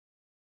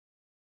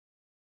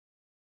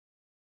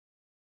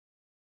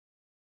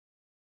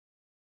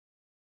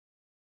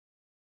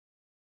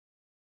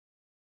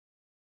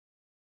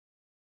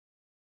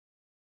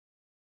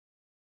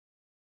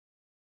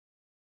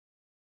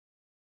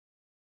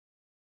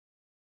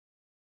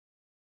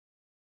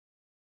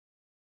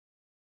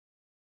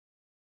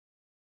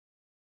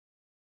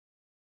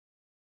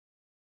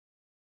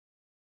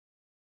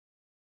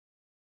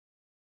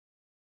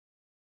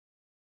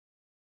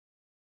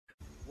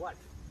What?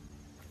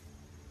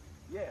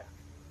 Yeah.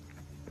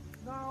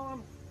 No,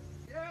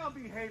 I'm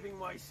behaving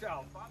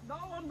myself. No,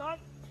 I'm not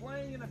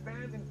playing in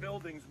abandoned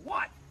buildings.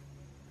 What?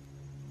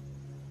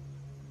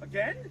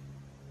 Again?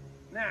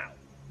 Now,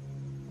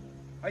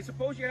 I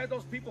suppose you had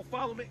those people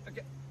follow me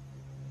again.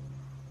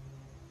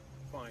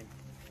 Fine.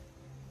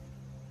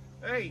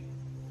 Hey,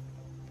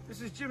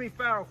 this is Jimmy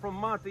Pharaoh from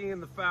Monte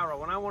and the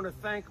Pharaoh, and I want to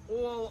thank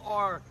all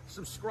our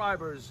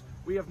subscribers.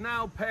 We have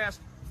now passed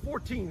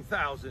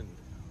 14,000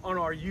 on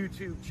our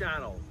YouTube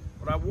channel.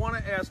 But I want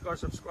to ask our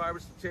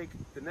subscribers to take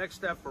the next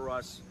step for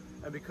us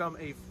and become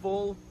a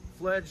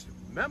full-fledged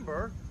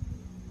member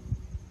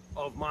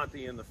of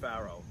Monte and the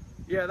Pharaoh.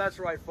 Yeah, that's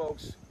right,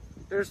 folks.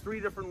 There's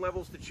 3 different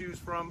levels to choose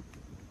from.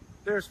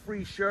 There's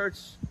free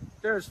shirts.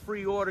 There's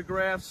free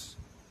autographs.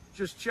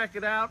 Just check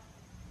it out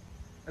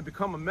and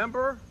become a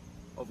member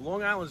of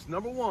Long Island's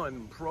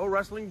 #1 pro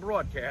wrestling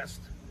broadcast,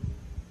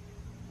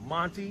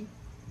 Monte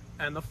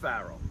and the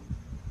Pharaoh.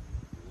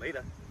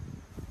 Later.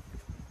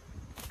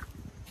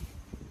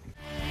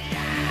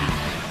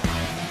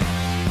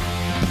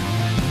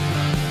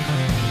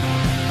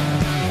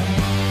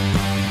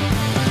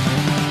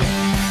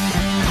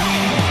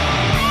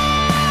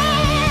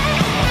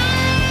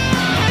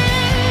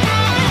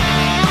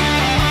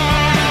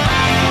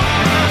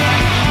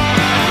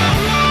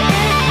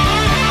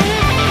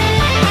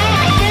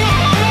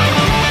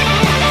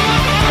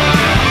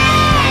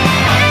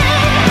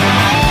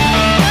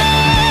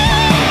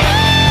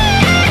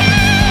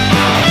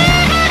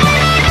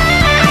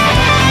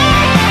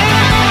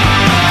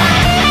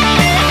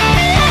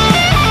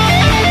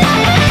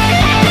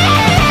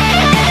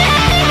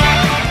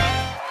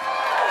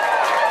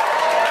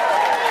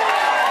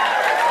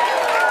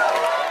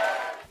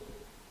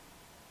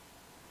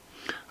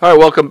 All right,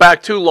 welcome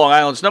back to Long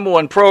Island's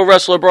 #1 pro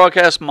wrestler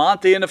broadcast,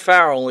 Monte and the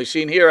Pharaoh, only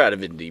seen here out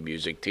of Indie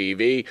Music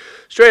TV,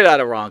 straight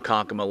out of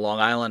Ronkonkoma, Long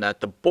Island. At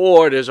the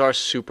board is our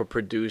super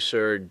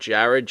producer,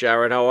 Jared.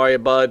 Jared, how are you,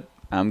 bud?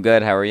 I'm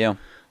good. How are you?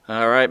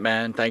 All right,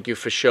 man. Thank you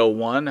for show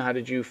 1. How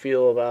did you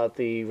feel about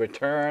the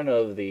return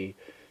of the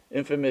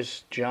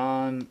infamous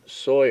John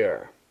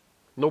Sawyer?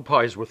 No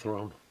pies were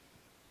thrown.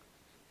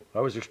 I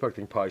was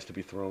expecting pies to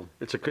be thrown.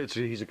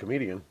 He's a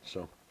comedian,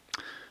 so.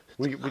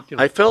 You know.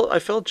 I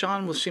felt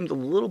John seemed a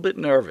little bit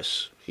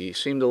nervous. He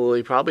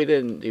probably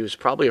didn't. He was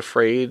probably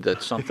afraid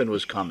that something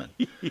was coming.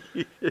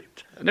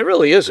 And it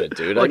really isn't,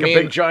 dude. Like I mean,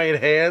 a big giant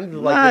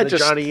hand, like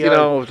just, Johnny.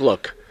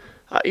 Look,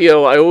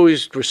 I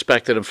always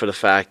respected him for the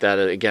fact that,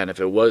 again,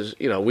 if it was,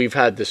 we've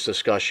had this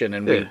discussion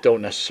and we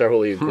don't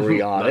necessarily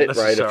agree on it,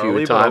 right, a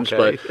few times,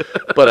 okay.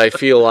 but I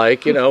feel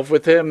like,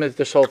 with him,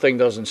 this whole thing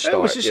doesn't start. It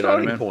was a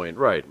starting what I mean? point,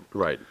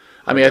 right.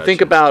 I mean, I think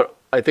about,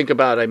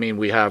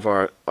 we have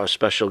our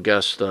special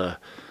guest,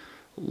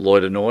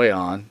 Lloyd Anoa'i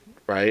on,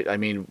 right? I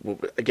mean,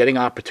 getting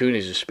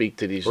opportunities to speak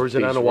to these. Or is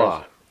it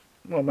Anoa'i?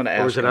 Well, I'm going to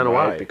ask him,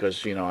 right?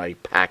 Because, I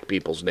pack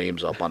people's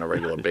names up on a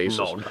regular basis.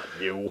 No, not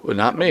you. Well,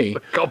 not me.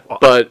 Come on.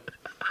 But,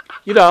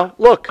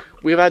 look,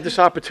 we've had this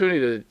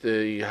opportunity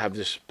to have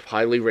this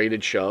highly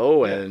rated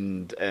show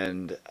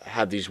and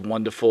have these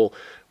wonderful,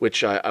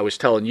 which I was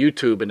telling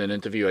YouTube in an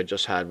interview I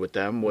just had with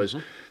them, was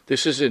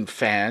this isn't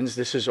fans,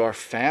 this is our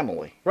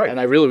family. Right. And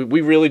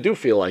we really do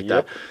feel like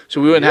that. So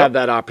we wouldn't have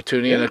that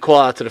opportunity. And a call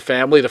out to the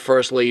family, the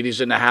first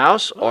ladies in the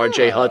house,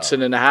 RJ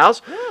Hudson in the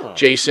house,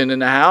 Jason in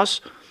the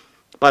house.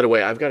 By the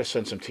way, I've got to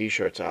send some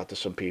T-shirts out to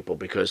some people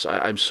because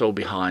I'm so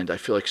behind. I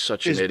feel like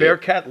such an idiot. Is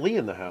Bearcat Lee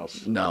in the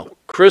house? No.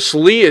 Chris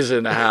Lee is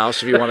in the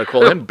house, if you want to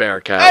call him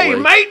Bearcat Lee. Hey,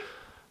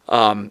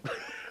 mate!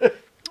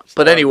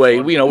 But anyway,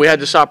 we had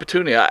this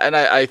opportunity. And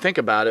I think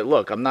about it.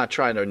 Look, I'm not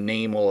trying to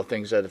name all the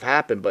things that have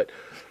happened, but,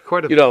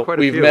 quite a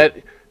we've few.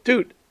 met.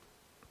 Dude.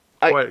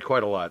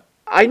 Quite a lot.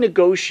 I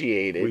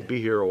negotiated. We'd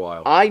be here a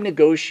while. I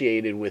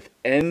negotiated with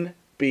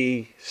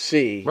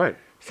NBC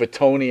for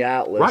Tony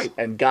Atlas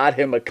and got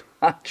him a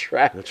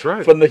contract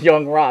from the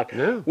Young Rock.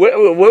 Yeah.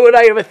 What would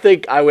I ever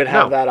think I would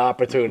have that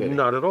opportunity?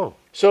 Not at all.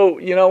 So,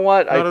 you know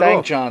what? I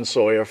thank John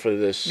Sawyer for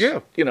this. Yeah.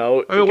 I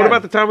mean, what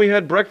about the time we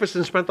had breakfast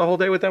and spent the whole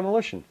day with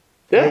Demolition?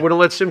 Yeah. We wouldn't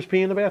let Sims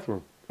pee in the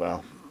bathroom.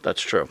 Well,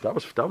 that's true. That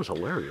was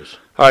hilarious.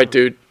 All right,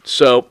 dude.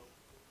 So,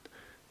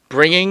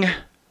 bringing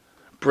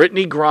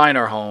Brittany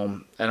Griner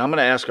home, and I'm going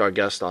to ask our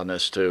guest on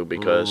this too,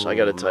 because I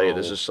got to tell you,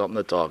 this is something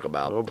to talk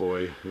about. Oh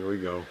boy, here we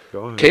go.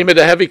 Go ahead. Came at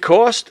a heavy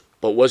cost,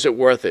 but was it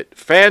worth it?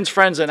 Fans,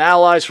 friends, and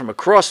allies from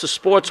across the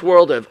sports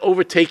world have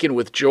overtaken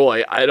with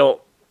joy.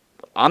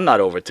 I'm not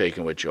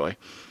overtaken with joy.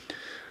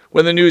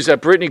 When the news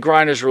that Brittany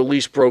Griner's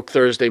release broke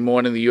Thursday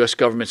morning, the U.S.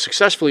 government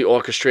successfully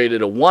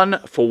orchestrated a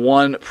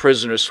one-for-one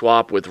prisoner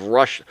swap with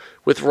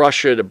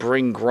Russia to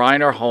bring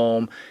Griner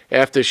home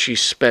after she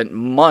spent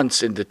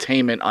months in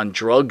detainment on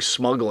drug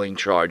smuggling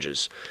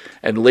charges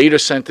and later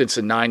sentenced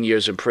to 9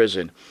 years in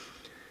prison.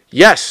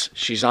 Yes,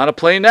 she's on a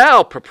plane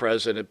now, per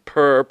President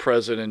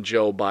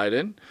Joe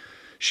Biden.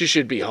 She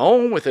should be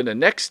home within the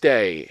next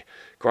day.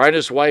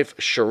 Griner's wife,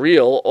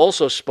 Sherrill,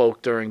 also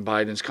spoke during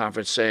Biden's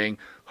conference, saying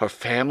her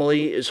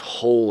family is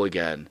whole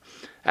again.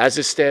 As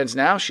it stands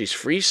now, she's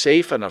free,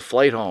 safe, and on a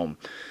flight home.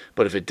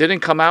 but if it didn't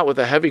come out with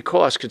a heavy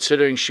cost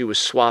considering she was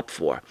swapped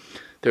for.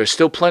 There is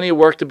still plenty of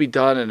work to be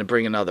done and to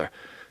bring another.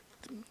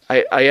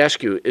 I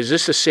ask you, is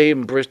this the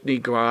same Brittany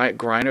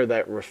Griner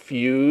that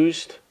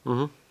refused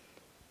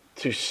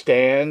to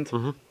stand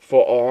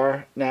for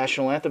our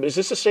national anthem? Is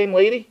this the same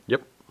lady?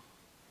 Yep.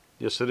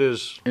 Yes, it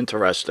is.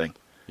 Interesting.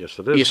 Yes,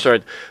 it is.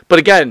 But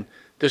again,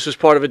 this was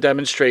part of a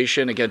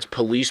demonstration against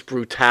police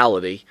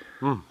brutality.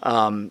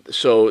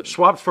 So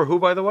Swapped for who,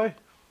 by the way?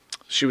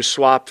 she was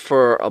swapped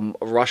for a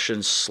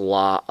Russian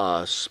spy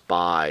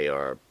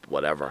or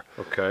whatever.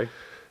 Okay.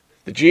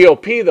 The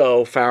GOP,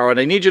 though, Pharaoh, and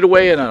I need you to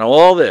weigh in on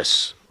all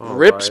this,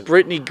 rips right.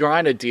 Brittany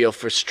Griner deal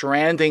for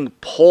stranding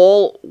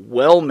Paul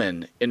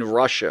Wellman in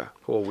Russia.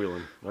 Paul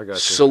Whelan. I got you.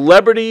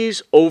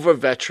 Celebrities over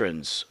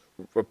veterans.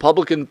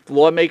 Republican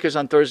lawmakers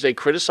on Thursday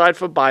criticized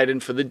for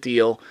Biden for the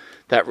deal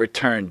that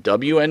returned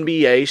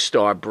WNBA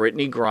star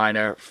Brittany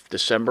Griner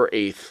December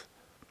 8th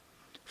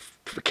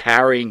for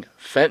carrying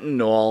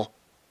fentanyl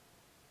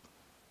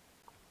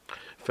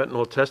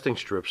testing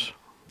strips.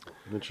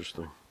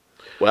 Interesting.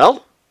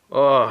 Well,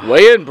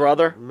 weigh in,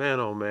 brother. Man,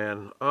 oh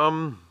man.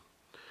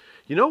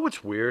 You know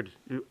what's weird?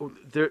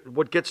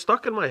 What gets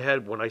stuck in my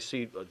head when I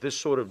see this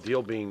sort of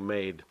deal being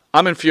made.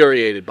 I'm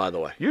infuriated, by the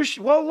way.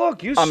 Well,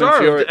 look, you I'm served,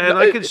 infuriated. and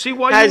I can see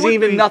why you has would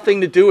even be.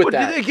 nothing to do with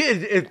that.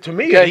 To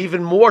me, it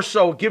even more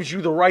so gives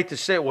you the right to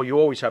say, well, you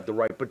always have the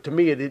right, but to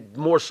me, it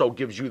more so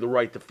gives you the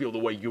right to feel the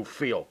way you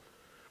feel.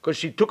 Because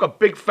she took a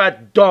big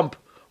fat dump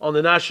on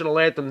the national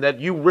anthem that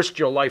you risked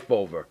your life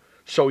over.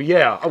 So,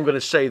 yeah, I'm going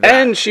to say that.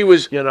 And she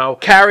was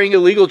carrying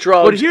illegal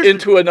drugs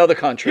into another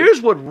country. Here's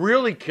what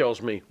really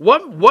kills me.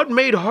 What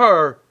made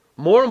her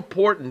more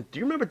important? Do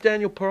you remember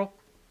Daniel Pearl?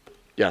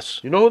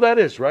 Yes. You know who that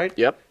is, right?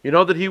 Yep. You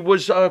know that he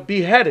was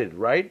beheaded,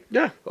 right?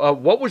 Yeah.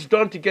 What was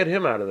done to get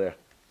him out of there?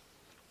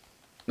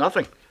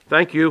 Nothing.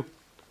 Thank you.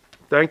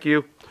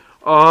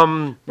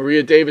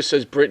 Maria Davis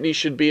says Brittany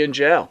should be in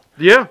jail.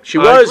 Yeah. She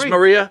was,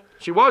 Maria.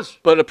 She was.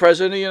 But the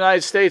President of the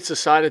United States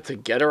decided to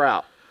get her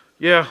out.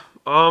 Yeah.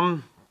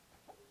 I'm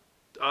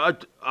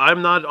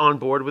not on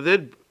board with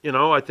it.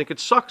 I think it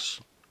sucks.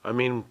 I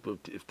mean,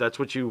 if that's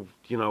what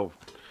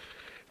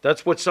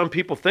that's what some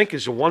people think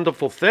is a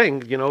wonderful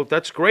thing,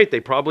 that's great. They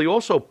probably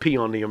also pee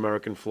on the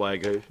American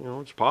flag.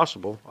 It's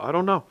possible. I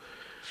don't know.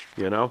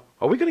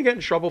 Are we going to get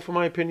in trouble for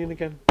my opinion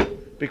again?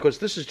 Because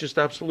this is just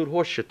absolute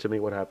horseshit to me,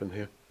 what happened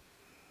here.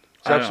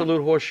 It's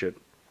absolute horseshit.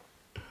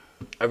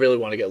 I really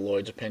want to get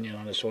Lloyd's opinion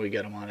on this when we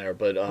get him on air,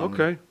 but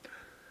Okay.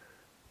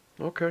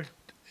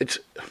 It's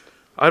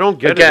I don't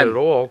get it at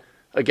all.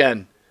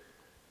 Again,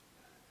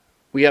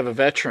 we have a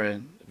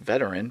veteran,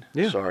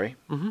 sorry,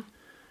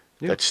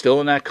 that's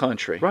still in that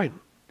country. Right.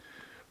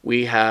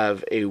 We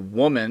have a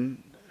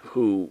woman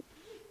who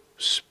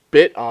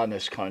spit on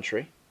this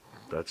country.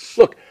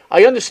 Look,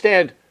 I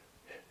understand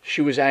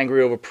she was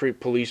angry over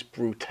police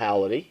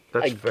brutality.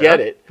 That's I fair. get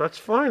it. That's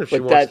fine if she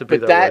wants to be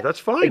that way. That's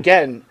fine.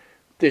 Again,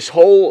 this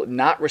whole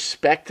not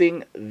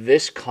respecting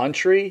this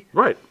country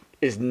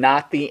is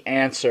not the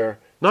answer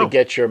to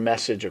get your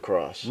message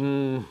across.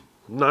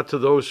 Not to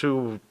those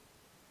who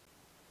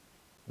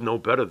know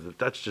better.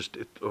 That's just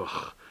it.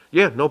 Ugh.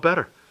 Yeah, no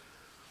better.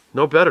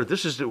 No better.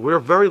 We're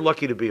very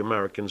lucky to be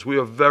Americans. We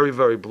are very,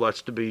 very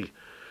blessed to be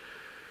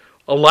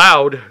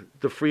allowed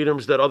the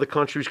freedoms that other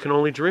countries can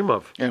only dream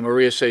of. And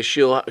Maria says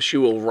she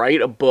will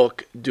write a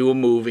book, do a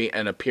movie,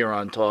 and appear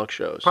on talk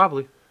shows.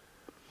 Probably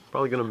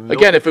going to.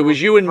 Again, if it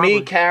was you and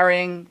me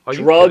carrying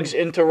drugs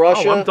into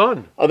Russia, I'm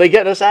done. Are they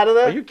getting us out of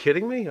there? Are you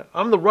kidding me?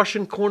 I'm the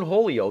Russian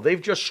cornholio.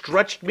 They've just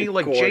stretched me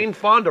like Jane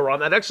Fonda on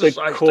that exercise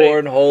tape.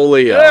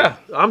 Cornholio. Yeah,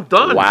 I'm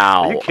done.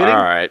 Wow. Are you kidding?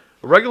 All right.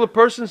 A regular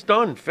person's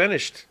done.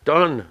 Finished.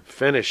 Done.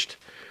 Finished.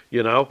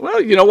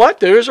 Well, you know what?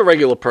 There is a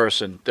regular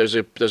person. There's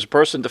a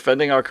person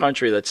defending our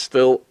country that's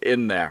still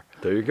in there.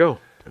 There you go.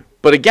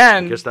 But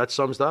again, I guess that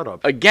sums that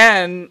up.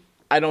 Again,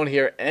 I don't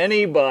hear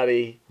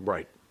anybody.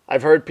 Right.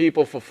 I've heard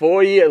people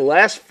for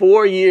last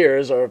 4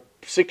 years or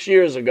 6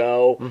 years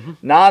ago,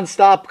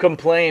 nonstop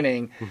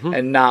complaining,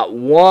 and not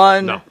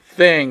one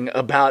thing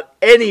about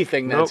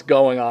anything that's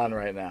going on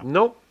right now.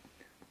 Nope.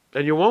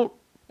 And you won't.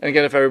 And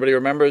again, if everybody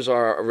remembers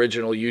our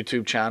original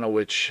YouTube channel,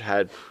 which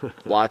had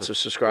lots of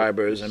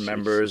subscribers and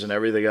members and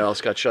everything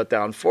else, got shut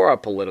down for our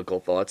political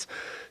thoughts.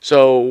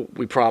 So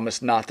we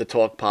promised not to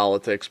talk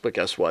politics, but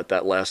guess what?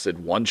 That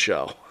lasted one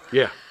show.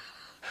 Yeah.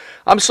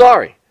 I'm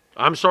sorry.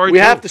 I'm sorry, We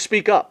have to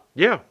speak up.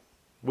 Yeah.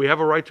 We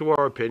have a right to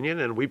our opinion,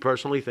 and we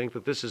personally think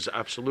that this is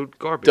absolute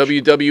garbage.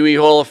 WWE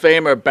Hall of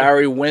Famer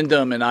Barry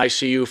Windham in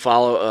ICU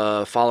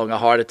following a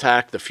heart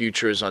attack. The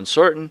future is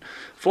uncertain.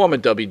 Former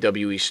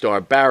WWE star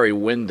Barry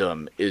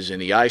Windham is in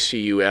the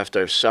ICU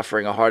after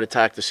suffering a heart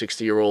attack. The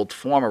 60-year-old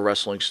former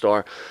wrestling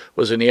star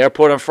was in the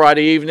airport on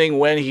Friday evening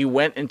when he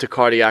went into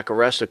cardiac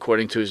arrest,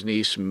 according to his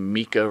niece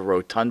Mika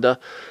Rotunda,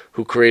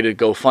 who created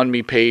a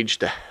GoFundMe page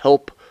to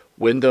help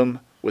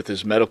Windham with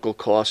his medical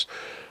costs.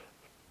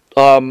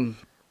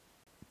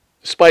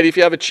 Spidey, if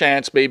you have a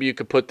chance, maybe you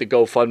could put the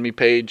GoFundMe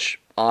page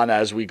on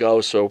as we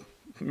go so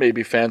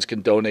maybe fans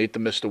can donate to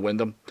Mr.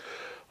 Windham.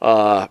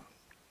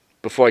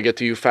 before I get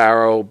to you,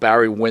 Pharaoh,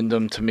 Barry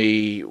Windham to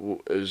me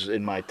is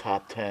in my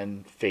top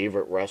 10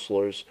 favorite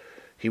wrestlers.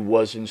 He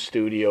was in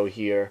studio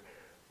here.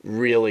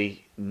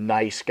 Really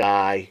nice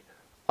guy.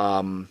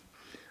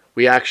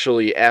 We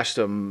actually asked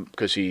him,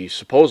 because he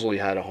supposedly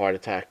had a heart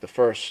attack the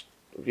first,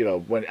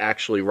 when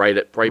actually right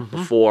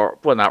before,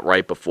 well, not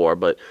right before,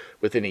 but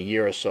within a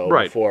year or so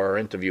before our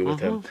interview with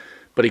him.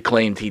 But he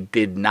claimed he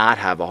did not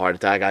have a heart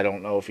attack. I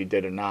don't know if he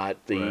did or not.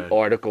 The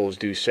articles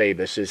do say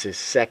this is his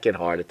second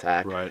heart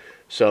attack. Right.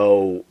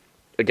 So,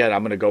 again,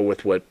 I'm going to go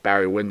with what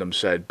Barry Windham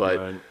said,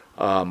 but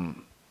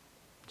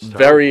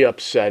very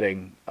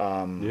upsetting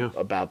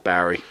about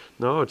Barry.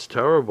 No, it's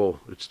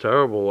terrible. It's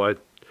terrible.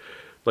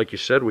 Like you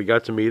said, we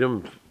got to meet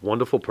him.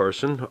 Wonderful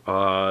person.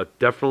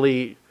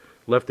 Definitely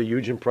left a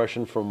huge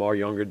impression from our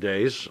younger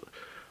days.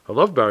 I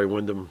love Barry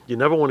Windham. You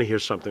never want to hear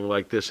something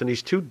like this. And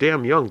he's too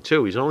damn young,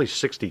 too. He's only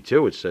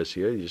 62, it says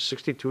here. He's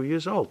 62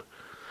 years old.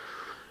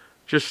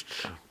 Just,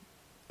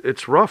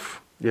 it's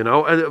rough,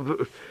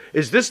 And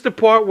is this the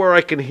part where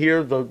I can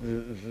hear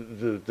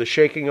the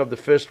shaking of the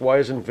fist? Why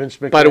isn't Vince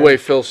McMahon? By the way,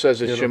 Phil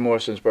says it's Jim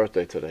Morrison's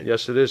birthday today.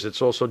 Yes, it is.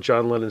 It's also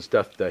John Lennon's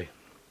death day.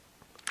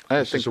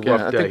 It's a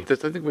rough day. I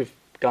think we've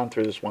gone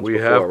through this once before,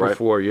 We have right?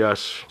 before,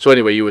 yes. So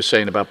anyway, you were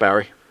saying about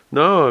Barry?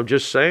 No, I'm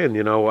just saying,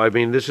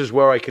 this is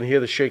where I can hear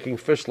the shaking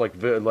fist, like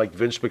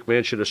Vince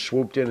McMahon should have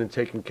swooped in and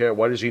taken care.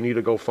 Why does he need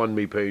a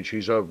GoFundMe page?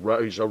 He's a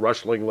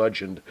wrestling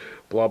legend,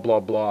 blah, blah,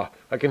 blah.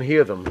 I can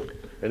hear them.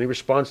 Any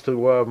response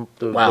to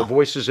the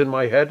voices in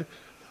my head?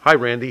 Hi,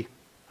 Randy.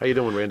 How you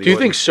doing, Randy? Do you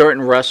think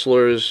certain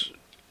wrestlers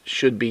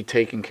should be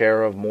taken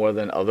care of more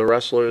than other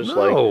wrestlers?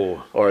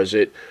 No. Or is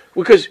it...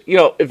 Because,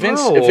 if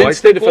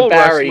Vince did it for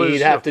Barry,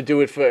 he'd have to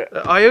do it for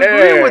I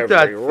agree with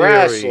that theory.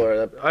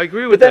 Wrestler. I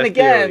agree with that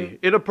theory.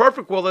 In a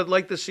perfect world, I'd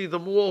like to see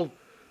them all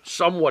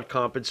somewhat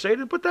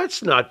compensated, but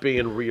that's not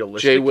being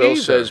realistic Jay Will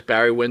either. says,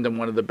 Barry Windham,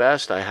 one of the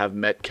best. I have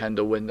met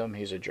Kendall Windham.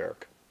 He's a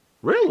jerk.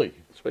 Really?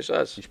 That's what he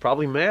says. He's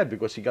probably mad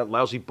because he got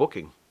lousy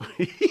booking.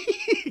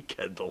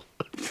 Kendall.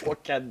 Poor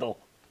Kendall.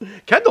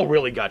 Kendall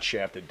really got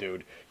shafted,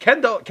 dude.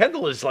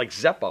 Kendall is like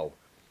Zeppo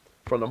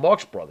from the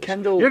Marx Brothers.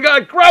 You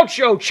got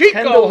Groucho,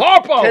 Chico,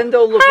 Harpo.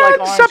 Kendall looked like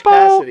Orange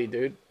Cassidy,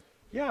 dude.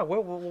 Yeah,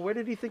 well, where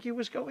did he think he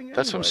was going anyway?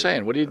 That's what I'm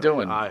saying. What are you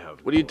doing?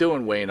 What are you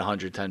doing weighing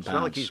 110 pounds? It's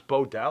not like he's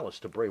Bo Dallas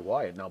to Bray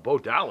Wyatt. Now, Bo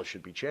Dallas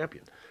should be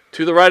champion.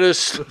 To the right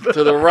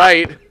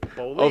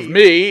of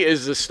me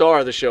is the star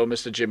of the show,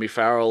 Mr. Jimmy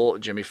Farrell.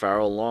 Jimmy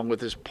Farrell, along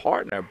with his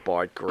partner,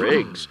 Bart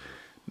Griggs,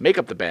 make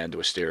up the band to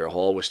Wisteria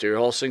Hall. Wisteria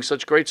Hall sings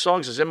such great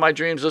songs as In My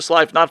Dreams, This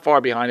Life, Not Far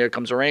Behind, Here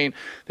Comes the Rain.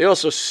 They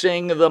also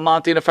sing the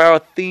Monte and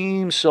Pharaoh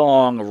theme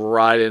song,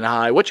 Riding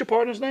High. What's your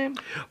partner's name?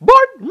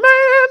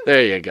 Bartman!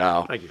 There you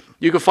go. Thank you.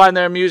 You can find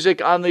their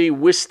music on the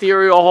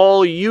Wisteria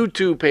Hall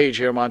YouTube page.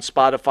 Here on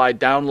Spotify.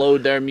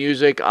 Download their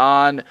music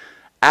on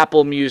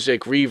Apple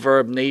Music,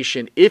 Reverb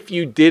Nation. If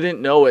you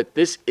didn't know it,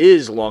 this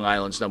is Long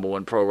Island's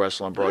 #1 pro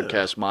wrestling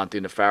broadcast, Monte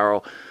and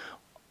Pharaoh.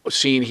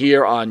 Seen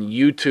here on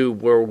YouTube,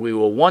 where we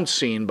were once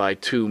seen by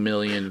 2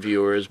 million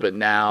viewers, but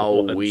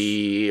now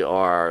we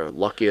are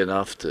lucky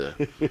enough to...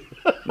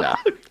 No.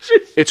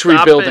 It's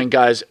rebuilding,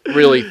 guys.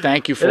 Really,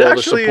 thank you for all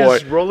the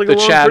support.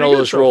 The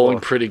channel is rolling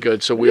pretty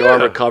good, so we are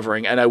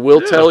recovering. And I will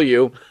tell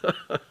you,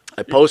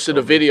 I posted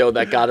a video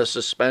that got us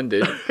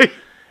suspended,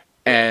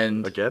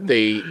 and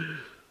they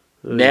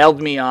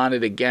nailed me on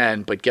it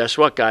again. But guess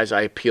what, guys?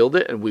 I appealed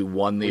it, and we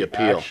won the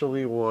appeal.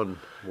 Actually won.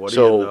 What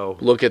do you know?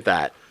 Look at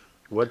that.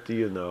 What do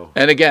you know?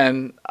 And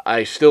again,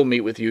 I still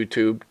meet with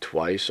YouTube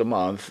twice a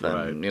month,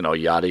 and yada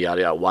yada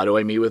yada. Why do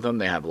I meet with them?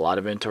 They have a lot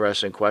of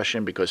interesting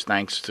questions because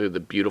thanks to the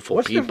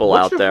beautiful people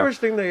out there. What's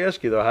the first thing they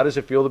ask you though? How does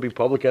it feel to be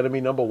public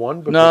enemy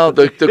 #1? No,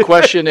 the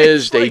question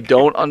is they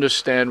don't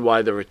understand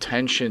why the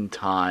retention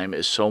time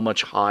is so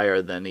much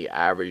higher than the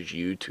average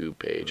YouTube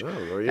page.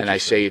 Oh, and I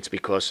say it's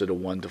because of the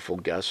wonderful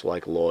guests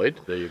like Lloyd.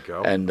 There you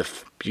go. And the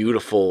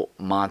beautiful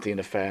Monte and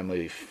the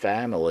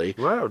family,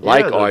 wow,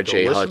 like the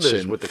R.J.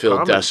 Hudson,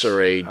 Phil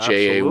Desiree,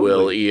 J.A.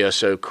 Will,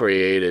 ESO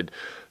Creative,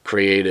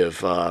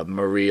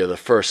 Maria, the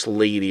First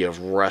Lady of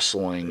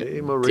Wrestling,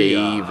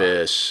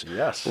 Davis,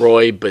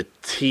 Roy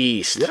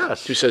Batiste,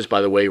 who says,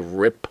 by the way,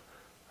 Rip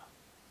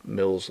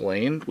Mills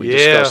Lane. We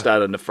discussed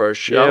that in the first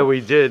show. Yeah,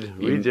 we did.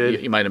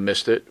 You might have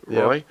missed it,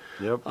 Roy.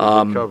 Yep,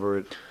 we did cover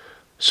it.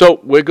 So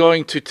we're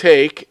going to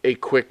take a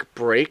quick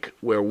break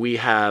where we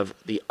have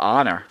the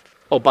honor.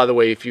 Oh, by the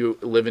way, if you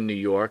live in New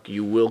York,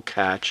 you will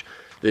catch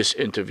this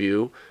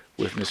interview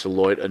with Mr.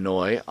 Lloyd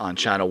Anoa'i on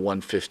Channel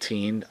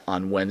 115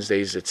 on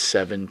Wednesdays at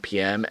 7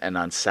 p.m. and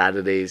on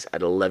Saturdays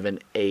at 11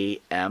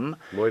 a.m.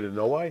 Lloyd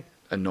Anoa'i?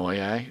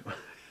 Anoa'i.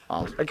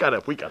 We gotta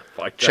find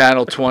that.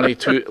 Channel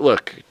 22.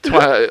 Look,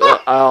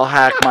 I'll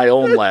hack my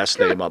own last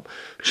name up.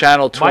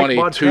 Channel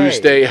 20,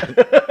 Tuesday.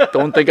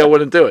 Don't think I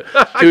wouldn't do it.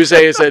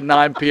 Tuesday is at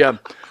 9 p.m.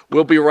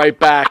 We'll be right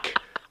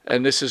back,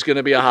 and this is going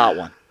to be a hot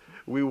one.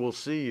 We will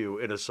see you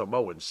in a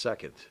Samoan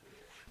second.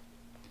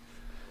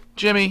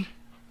 Jimmy,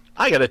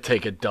 I got to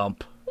take a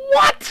dump.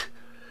 What?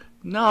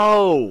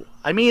 No.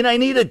 I mean, I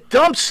need a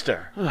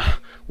dumpster.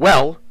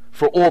 Well,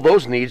 For all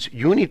those needs,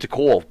 you need to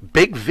call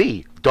Big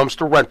V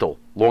Dumpster Rental,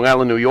 Long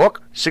Island, New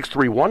York,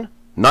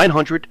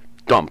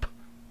 631-900-DUMP.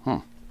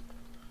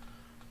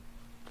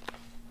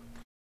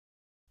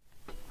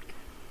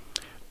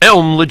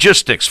 Elm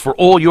Logistics. For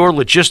all your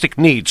logistic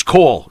needs,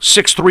 call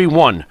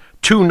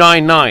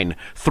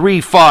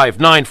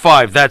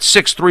 631-299-3595. That's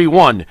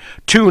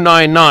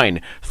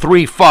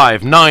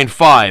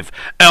 631-299-3595.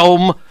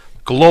 Elm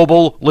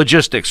Global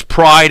Logistics.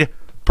 Pride,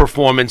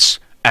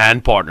 performance,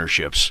 and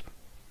partnerships.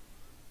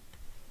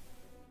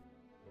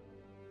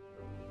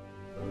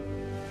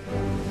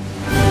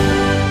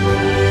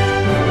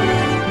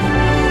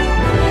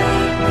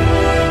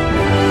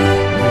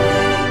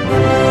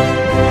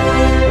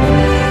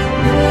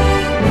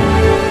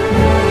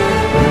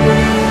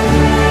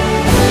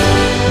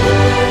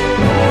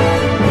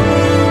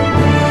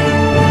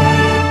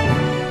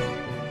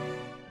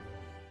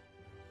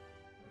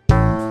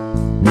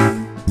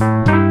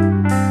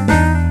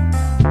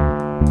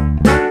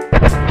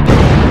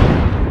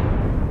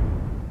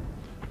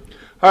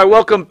 All right,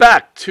 welcome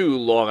back to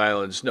Long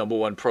Island's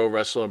 #1 pro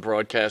wrestling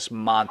broadcast,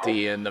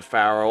 Monte and the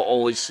Pharaoh,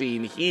 only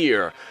seen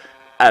here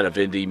out of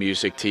Indie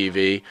Music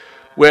TV,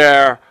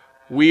 where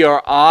we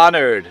are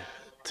honored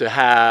to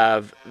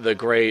have the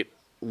great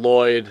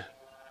Lloyd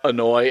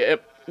Anoa'i.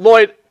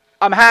 Lloyd,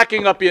 I'm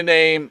hacking up your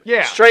name.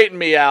 Yeah. Straighten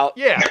me out.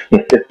 Yeah.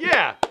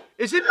 Yeah.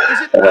 Is it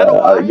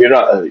Anoa'i? You're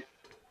not.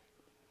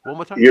 One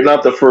more time. You're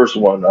not the first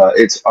one.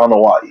 It's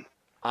Anoa'i.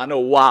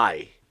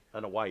 Anoa'i.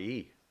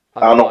 Anoa'i.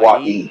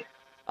 Anoa'i.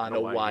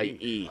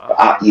 Anoa'i.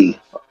 A'i.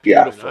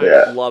 Yeah. Beautiful.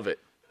 Yeah. Love it.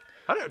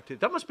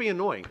 That must be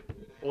annoying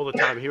all the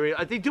time hearing.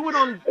 They do it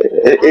on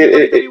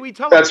WWE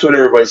television. That's what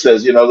everybody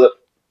says. You know,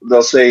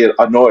 they'll say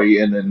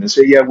annoy, and then they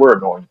say, "Yeah, we're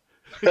annoying."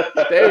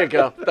 There you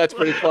go. That's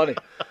pretty funny.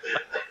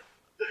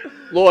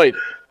 Lloyd,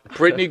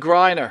 Brittany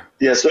Griner.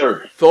 Yes,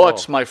 sir.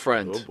 Thoughts, my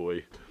friend? Oh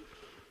boy.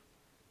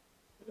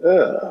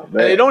 Man.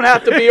 They don't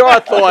have to be our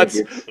thoughts.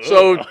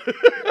 So,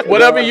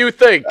 whatever you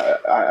think.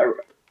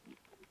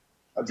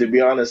 To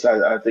be honest,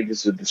 I think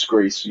it's a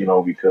disgrace. You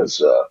know,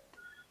 because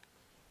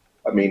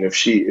I mean, if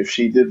she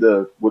did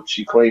what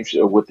they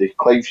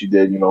claim she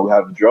did, you know,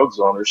 having drugs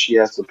on her, she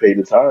has to pay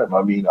the time.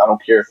 I mean, I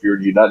don't care if you're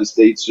in the United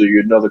States or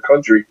you're in another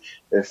country.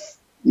 If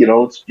you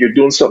know you're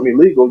doing something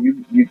illegal,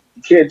 you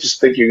can't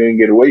just think you're going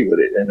to get away with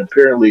it. And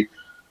apparently,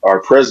 our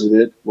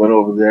president went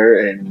over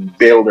there and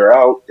bailed her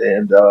out,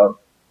 and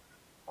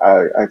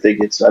I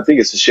think it's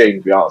a shame,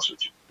 to be honest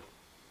with you.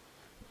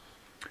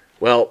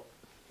 Well,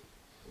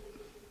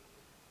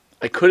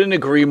 I couldn't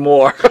agree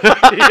more.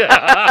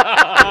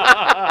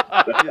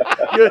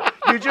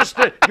 You just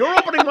your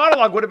opening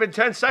monologue would have been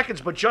 10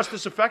 seconds, but just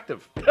as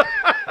effective.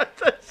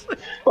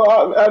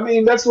 Well, I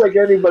mean, that's like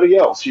anybody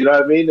else, you know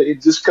what I mean?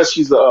 Just because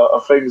she's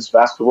a famous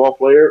basketball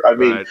player, I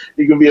mean, Right.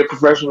 You can be a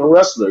professional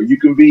wrestler, you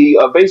can be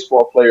a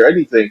baseball player,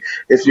 anything.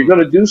 If you're going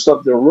to do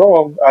something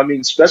wrong, I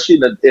mean,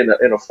 especially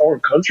in a foreign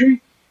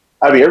country,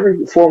 I mean,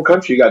 every foreign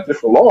country got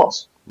different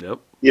laws, Yep.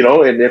 you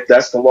know, and if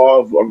that's the law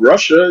of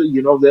Russia,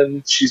 you know,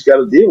 then she's got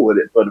to deal with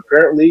it. But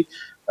apparently,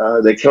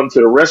 they come to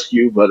the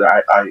rescue. But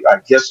I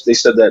guess they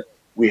said that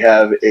we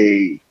have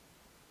a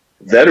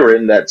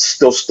veteran that's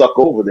still stuck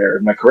over there.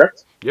 Am I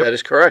correct? Yep. That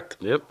is correct.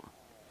 Yep.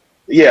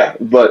 Yeah,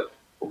 but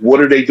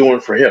what are they doing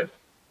for him?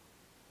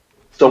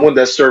 Someone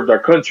that served our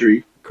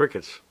country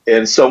Crickets.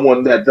 and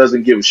someone that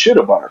doesn't give a shit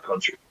about our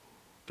country.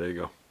 There you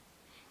go.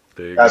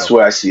 That's the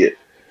way I see it.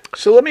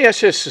 So let me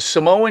ask you this. The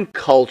Samoan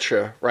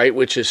culture, right,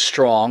 which is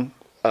strong,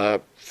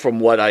 from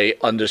what I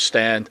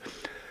understand.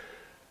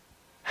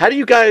 How do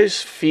you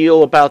guys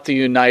feel about the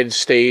United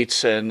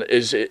States, and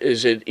is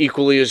it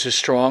equally as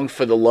strong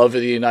for the love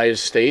of the United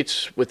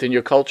States within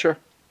your culture?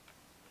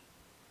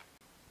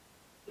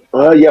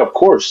 Yeah, of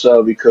course,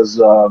 because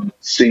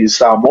see,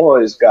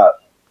 Samoa has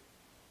got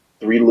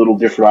 3 little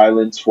different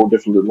islands, 4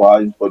 different little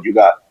islands, but you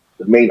got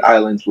the main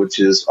islands, which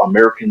is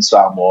American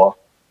Samoa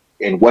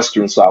and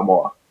Western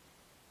Samoa.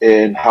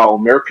 And how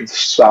American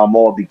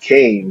Samoa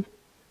became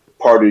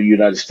part of the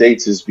United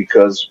States is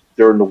because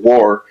during the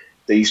war,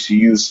 they used to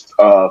use,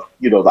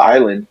 the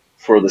island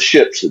for the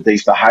ships. They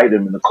used to hide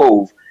them in the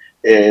cove,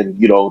 and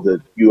the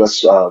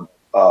U.S.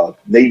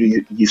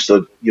 Navy used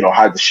to,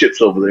 hide the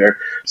ships over there.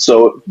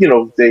 So,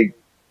 they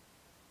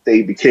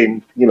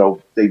became,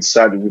 they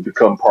decided to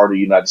become part of the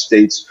United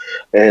States,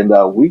 and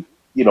we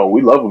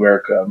love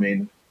America. I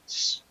mean,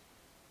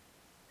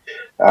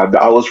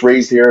 I was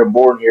raised here and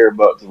born here,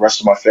 but the rest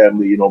of my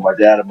family, my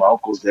dad and my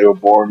uncles, they were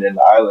born in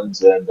the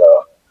islands, and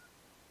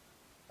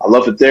I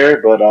love it there.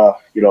 But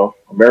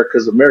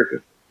America's America.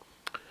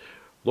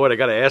 Lloyd, I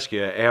got to ask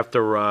you,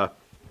 after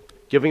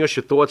giving us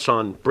your thoughts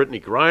on Brittany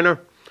Griner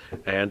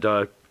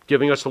and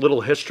giving us a little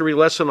history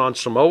lesson on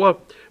Samoa,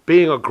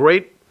 being a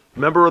great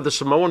member of the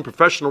Samoan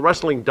professional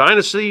wrestling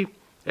dynasty,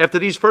 after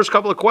these first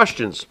couple of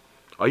questions,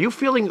 are you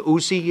feeling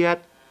oozy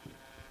yet?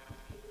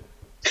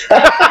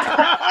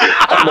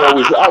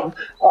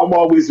 I'm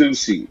always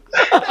oozy.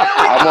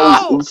 I'm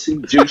always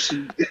oozy,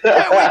 juicy.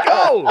 There we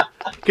go.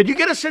 Could you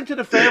get us into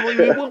the family?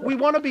 We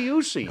want to be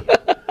oozy.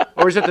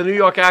 Or is it the New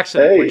York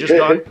accent we're just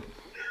done?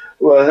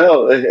 Well,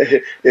 hell,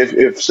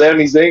 if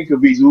Sami Zayn could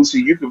be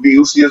Uzi, you could be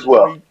Uzi as There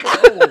well. we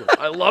go.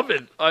 I love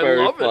it. I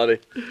Very love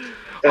it. funny.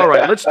 All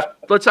right,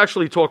 let's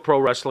actually talk pro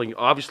wrestling.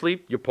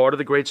 Obviously, you're part of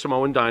the Great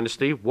Samoan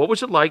Dynasty. What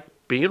was it like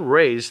being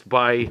raised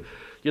by,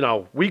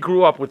 we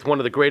grew up with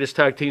one of the greatest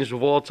tag teams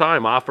of all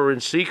time, Afa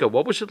and Sika.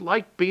 What was it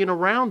like being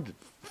around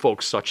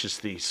folks such as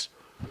these?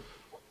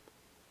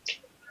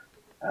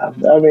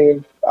 I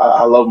mean,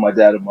 I love my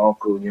dad and my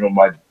uncle. You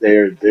know,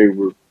 they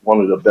were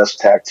one of the best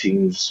tag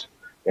teams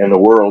in the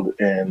world,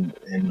 and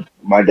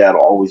my dad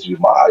will always be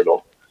my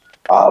idol.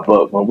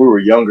 But when we were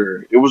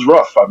younger, it was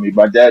rough. I mean,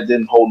 my dad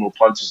didn't hold no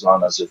punches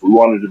on us. If we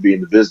wanted to be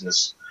in the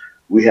business,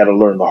 we had to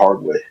learn the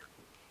hard way.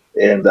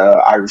 And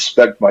I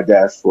respect my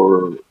dad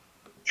for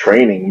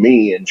training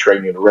me and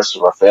training the rest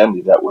of our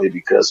family that way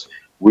because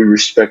we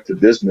respect the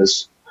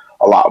business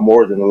a lot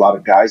more than a lot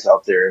of guys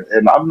out there.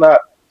 And I'm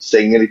not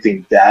saying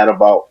anything bad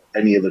about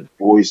any of the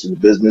boys in the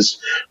business,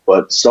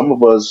 but some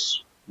of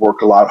us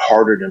work a lot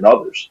harder than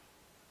others.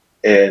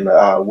 And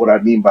what I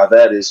mean by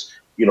that is,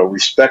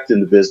 respecting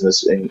the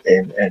business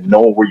and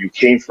knowing where you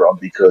came from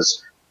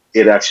because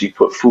it actually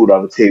put food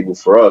on the table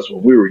for us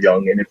when we were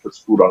young and it puts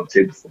food on the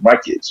table for my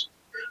kids.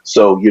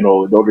 So, in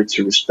order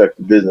to respect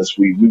the business,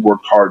 we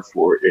worked hard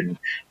for it and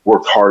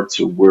worked hard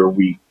to where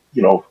we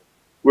belong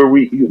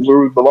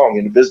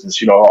in the business.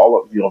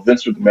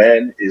 Vince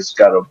McMahon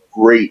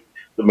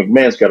the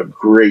McMahon's got a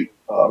great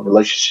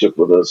relationship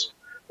with us,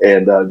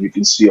 and you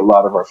can see a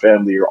lot of our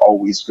family are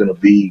always going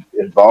to be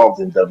involved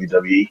in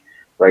WWE.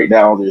 Right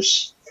now,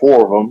 there's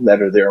four of them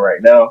that are there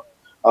right now,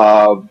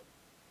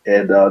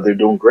 and they're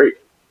doing great.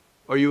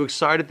 Are you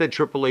excited that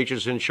Triple H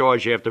is in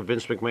charge after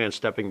Vince McMahon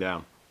stepping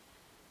down?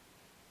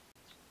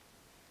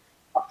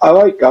 I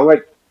like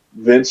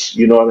Vince.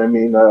 You know what I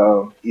mean?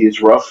 He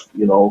is rough.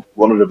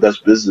 One of the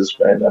best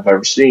businessmen I've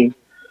ever seen.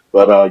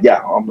 But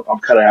yeah, I'm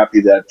kind of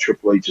happy that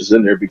Triple H is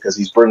in there because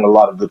he's bringing a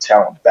lot of good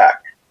talent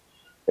back.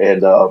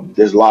 And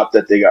there's a lot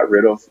that they got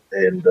rid of,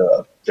 and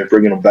they're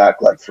bringing them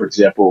back. Like for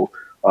example,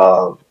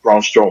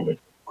 Braun Strowman,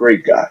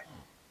 great guy,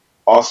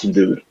 awesome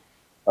dude.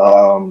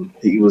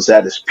 He was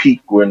at his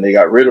peak when they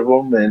got rid of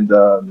him, and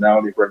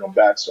now they bring him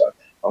back. So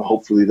I'm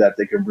hopefully that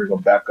they can bring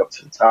him back up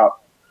to the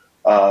top.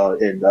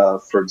 And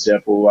for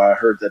example, I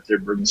heard that they're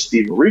bringing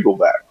Steven Regal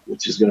back,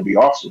 which is going to be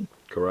awesome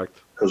Correct.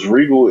 because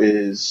Regal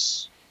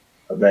is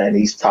man,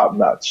 he's top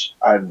notch.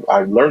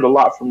 I've learned a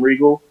lot from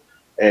Regal,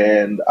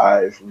 and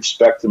I've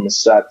respected him and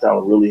sat down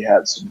and really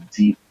had some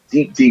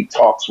deep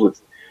talks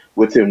with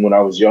him when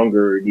I was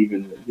younger, and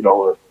even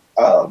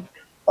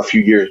a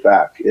few years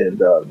back. And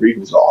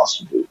Regal's an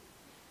awesome dude.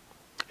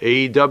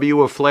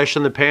 AEW a flash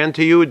in the pan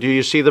to you? Or do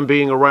you see them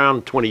being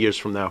around 20 years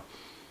from now?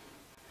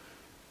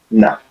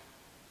 No,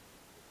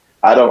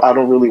 I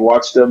don't really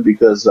watch them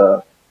because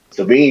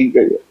to me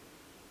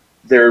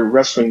their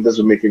wrestling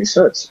doesn't make any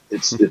sense.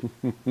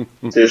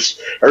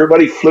 There's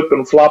everybody flipping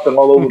and flopping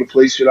all over the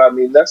place. You know what I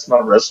mean? That's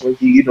not wrestling.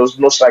 There's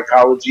no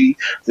psychology.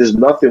 There's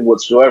nothing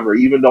whatsoever.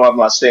 Even though I'm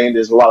not saying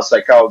there's a lot of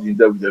psychology in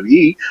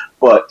WWE,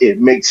 but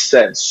it makes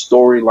sense.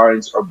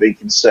 Storylines are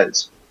making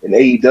sense. In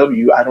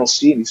AEW, I don't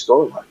see any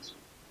storylines.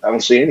 I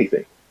don't see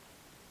anything.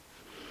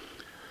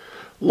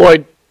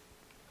 Lloyd,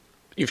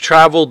 you've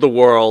traveled the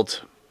world,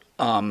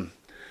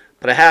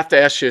 but I have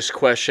to ask you this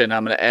question.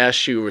 I'm going to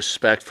ask you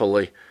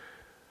respectfully.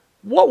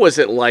 What was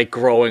it like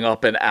growing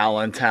up in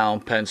Allentown,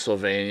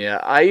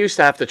 Pennsylvania? I used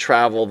to have to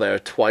travel there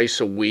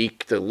twice a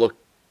week to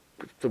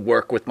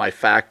work with my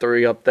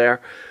factory up there.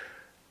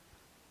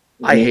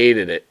 I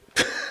hated it.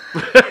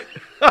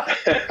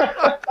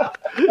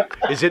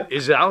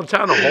 Is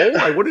Allentown a hole?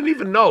 I wouldn't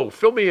even know.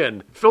 Fill me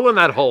in. Fill in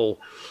that hole.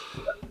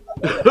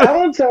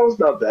 Allentown's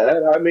not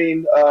bad. I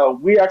mean,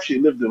 we actually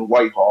lived in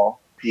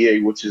Whitehall, PA,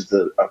 which is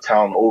a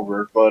town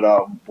over. But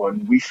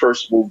when we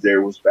first moved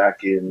there, it was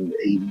back in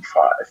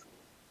 '85.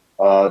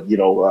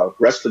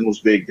 Wrestling was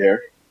big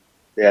there.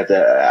 They had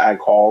the Ag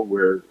Hall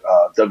where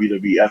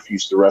WWF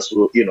used to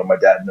wrestle. My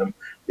dad and them,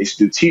 they used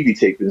to do TV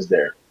tapings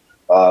there.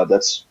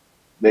 That's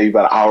maybe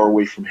about an hour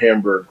away from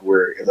Hamburg,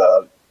 where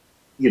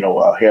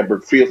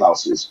Hamburg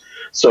Fieldhouse is.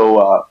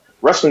 So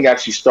wrestling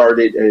actually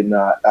started in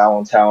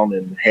Allentown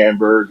and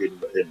Hamburg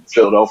and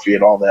Philadelphia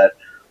and all that.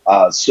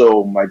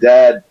 So my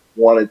dad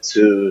wanted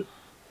to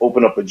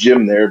open up a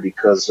gym there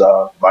because his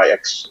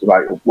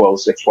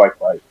ex-wife,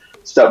 my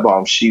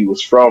stepmom, she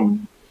was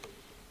from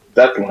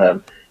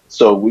Bethlehem.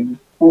 So we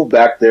moved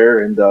back there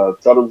and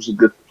thought it was a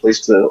good place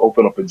to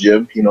open up a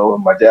gym,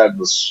 and my dad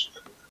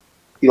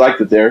he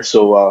liked it there.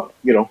 So,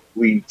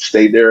 we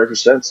stayed there ever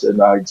since.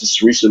 And I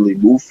just recently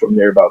moved from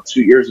there about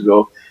 2 years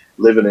ago,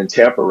 living in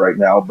Tampa right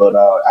now. But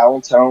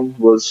Allentown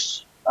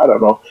was, I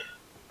don't know,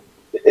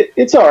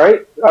 it's all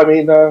right. I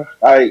mean,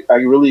 I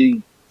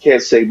really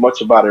can't say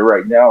much about it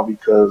right now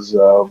because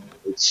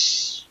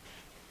it's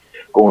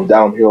going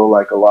downhill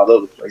like a lot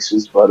of other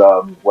places. But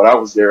when I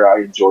was there,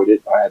 I enjoyed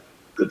it. I had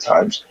good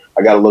times.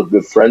 I got a lot of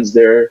good friends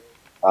there.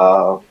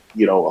 A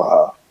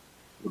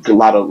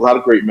lot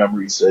of great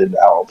memories in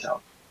Allentown.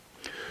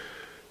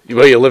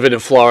 Well, you're living in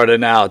Florida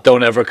now.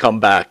 Don't ever come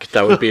back.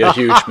 That would be a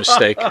huge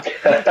mistake.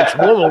 It's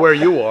warmer where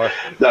you are.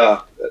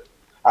 Nah,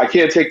 I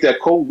can't take that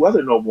cold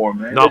weather no more,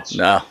 man. No.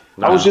 No.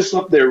 I was just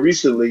up there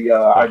recently.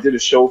 I did a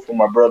show for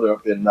my brother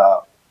up in uh,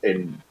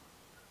 in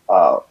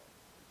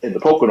the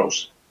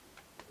Poconos,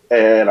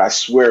 and I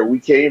swear we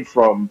came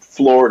from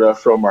Florida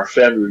from our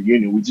family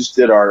reunion. We just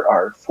did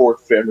our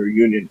fourth family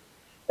reunion,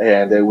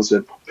 and it was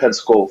in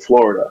Pensacola,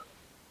 Florida.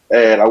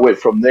 And I went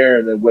from there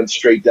and then went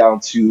straight down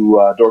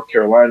to North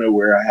Carolina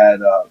where I had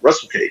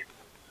WrestleCade.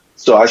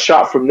 So I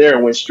shot from there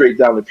and went straight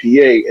down to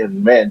PA,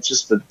 and man,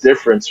 just the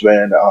difference,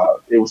 man,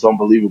 it was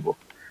unbelievable.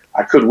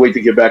 I couldn't wait to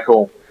get back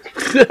home.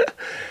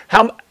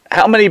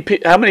 How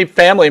many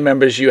family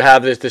members you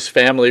have at this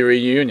family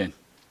reunion?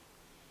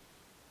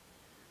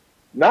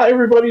 Not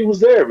everybody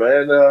was there,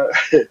 man.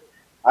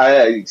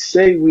 I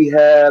say we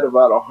had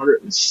about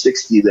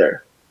 160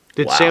 there,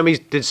 Did Wow. Sami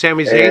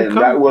Zayn and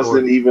come? that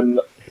wasn't even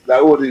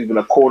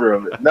a quarter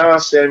of it. Nah,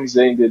 Sami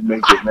Zayn didn't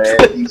make it, man.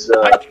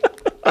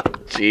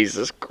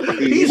 Jesus Christ.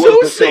 He's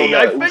wasn't Uzi. feeling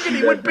I that figured he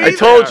Uzi would that be day. I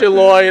told you,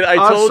 Lloyd. I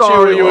I'm told sorry,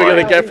 you what you were Lloyd.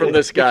 going to get from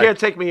this You guy. can't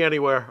take me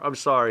anywhere. I'm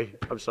sorry. He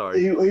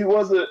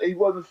wasn't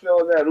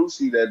feeling that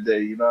Uzi that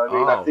day. You know what I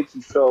mean? Oh. I think he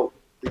felt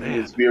he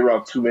was being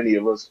around too many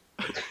of us.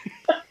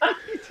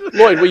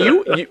 Lloyd, were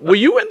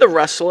you in The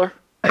Wrestler?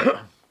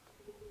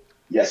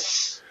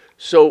 Yes.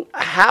 So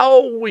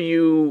how were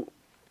you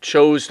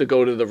chose to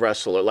go to The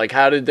Wrestler? Like,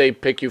 how did they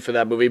pick you for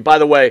that movie? By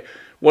the way,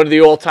 one of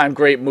the all-time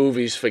great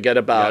movies. Forget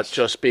about Yes.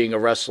 just being a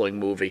wrestling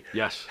movie.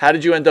 Yes. How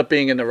did you end up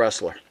being in The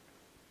Wrestler?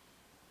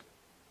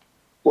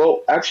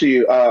 Well, actually,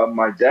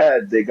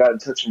 they got in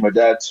touch with my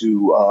dad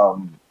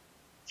to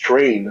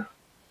train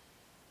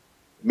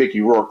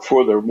Mickey Rourke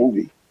for their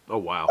movie. Oh,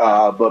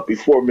 wow. But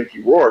before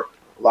Mickey Rourke,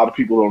 a lot of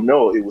people don't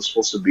know it was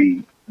supposed to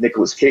be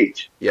Nicolas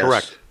Cage. Yes.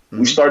 Correct.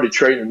 We started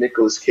training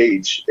Nicolas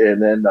Cage,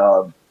 and then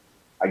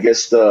I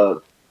guess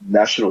the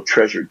National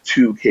Treasure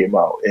 2 came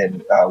out,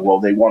 and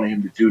they wanted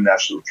him to do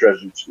National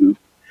Treasure 2,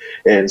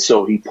 and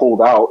so he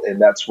pulled out,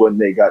 and that's when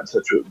they got in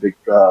touch with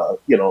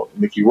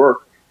Mickey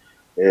Rourke,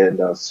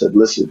 and said,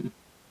 "Listen,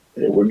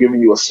 we're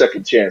giving you a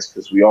second chance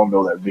because we all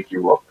know that Mickey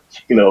Rourke,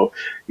 he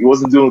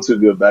wasn't doing too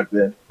good back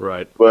then,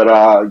 Right. but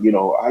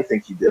I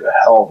think he did a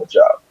hell of a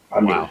job.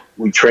 I mean, Wow.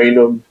 we trained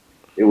him.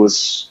 It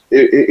was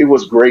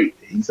great.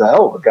 He's a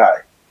hell of a guy,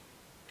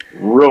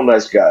 real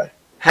nice guy."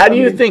 How do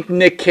you mean, think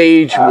Nick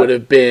Cage would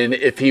have been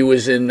if he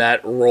was in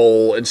that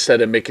role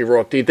instead of Mickey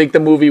Rourke? Do you think the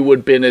movie would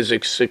have been as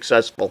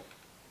successful?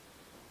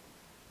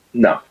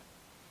 No.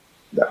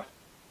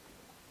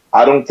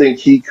 I don't think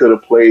he could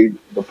have played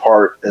the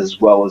part as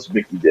well as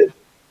Mickey did.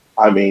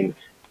 I mean,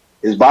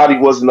 his body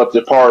wasn't up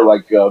to par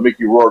like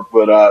Mickey Rourke,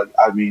 but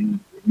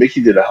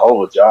Mickey did a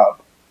hell of a job.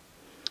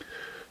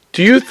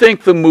 Do you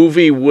think the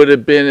movie would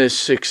have been as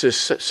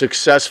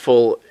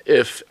successful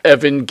if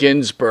Evan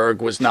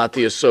Ginsberg was not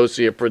the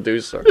associate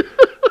producer?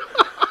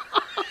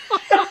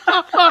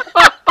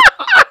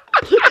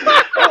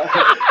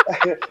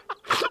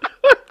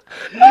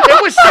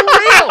 It was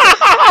surreal.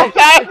 Oh,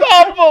 my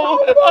God.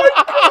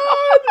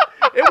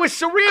 It was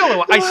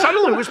surreal. I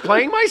suddenly was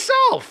playing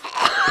myself.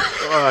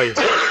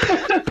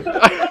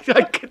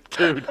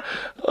 Dude.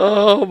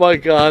 Oh, my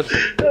God.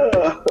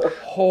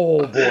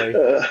 Oh, boy.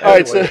 All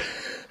right, so...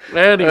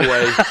 Anyway,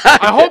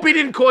 I hope he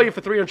didn't call you for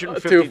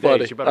 350 Too days.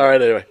 funny. You better- All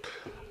right, anyway.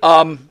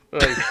 What?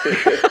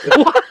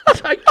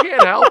 I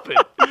can't help it.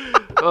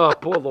 Oh,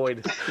 poor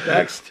Lloyd.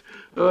 Next.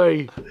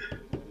 Oy.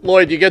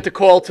 Lloyd, you get the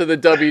call to the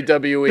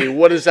WWE.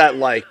 What is that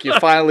like? You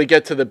finally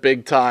get to the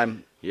big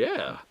time.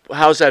 Yeah.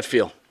 How's that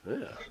feel?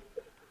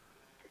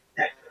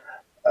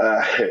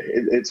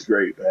 It's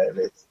great,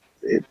 man.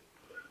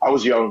 I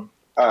was young.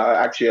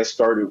 Actually, I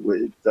started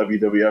with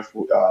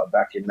WWF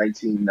back in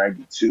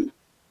 1992.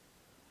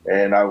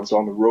 And I was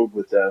on the road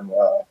with them.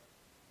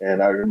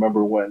 And I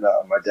remember when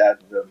my dad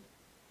and them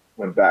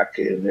went back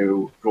and they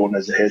were going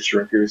as the head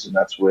shrinkers. And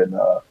that's when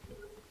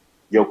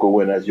Yoko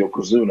went as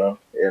Yokozuna.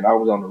 And I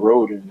was on the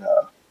road. And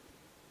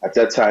at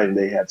that time,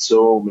 they had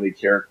so many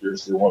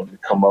characters they wanted to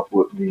come up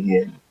with me.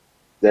 And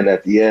then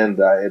at the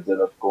end, I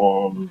ended up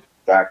going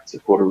back to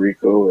Puerto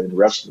Rico and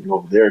wrestling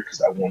over there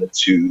because I wanted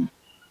to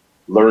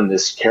learn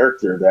this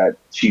character that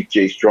Chief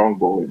Jay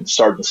Strongbow and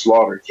Sergeant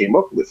Slaughter came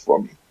up with for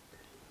me.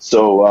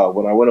 So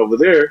when I went over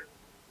there,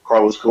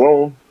 Carlos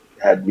Colon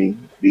had me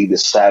be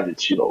this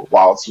savage,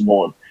 wild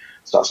Samoan.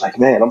 So I was like,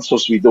 man, I'm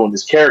supposed to be doing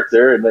this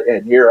character,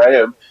 and here I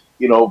am,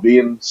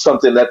 being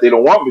something that they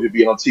don't want me to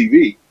be on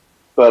TV.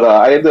 But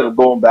I ended up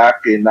going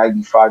back in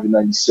 95 and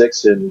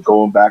 96 and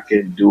going back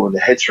and doing the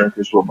head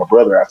shrinkers with my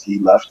brother after he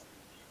left.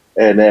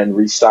 And then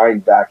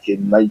re-signed back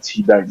in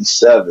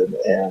 1997.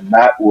 And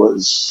that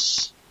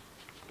was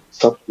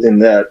something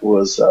that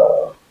was...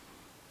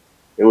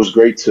 it was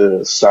great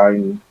to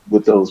sign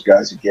with those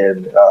guys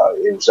again.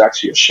 It was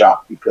actually a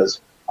shock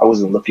because I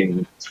wasn't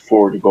looking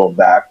forward to going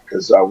back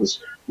because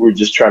we were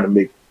just trying to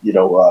make,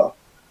 go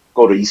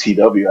to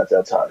ECW at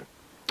that time.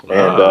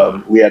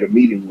 And we had a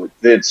meeting with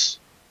Vince,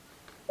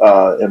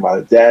 and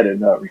my dad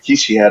and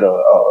Rikishi had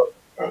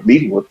a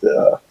meeting with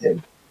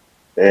him.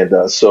 And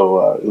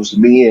it was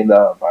me and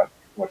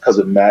my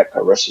cousin Mac,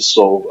 God rest his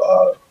soul.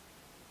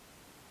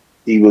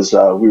 We were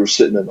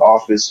sitting in the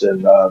office,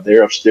 and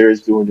they're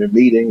upstairs doing their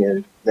meeting,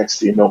 and next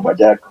thing you know, my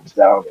dad comes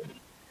down and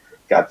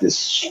got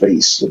this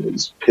face, and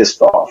he's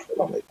pissed off,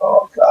 and I'm like,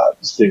 oh God,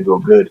 this didn't go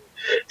good.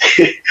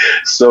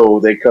 So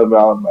they come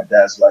out, and my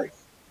dad's like,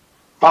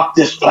 fuck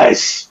this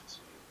place.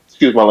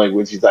 Excuse my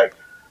language. He's like,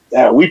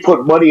 yeah, we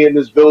put money in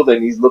this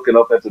building. He's looking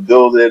up at the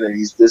building, and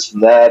he's this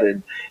and that,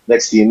 and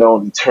next thing you know,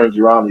 he turns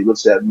around, he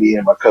looks at me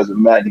and my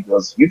cousin Matt, and he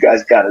goes, you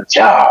guys got a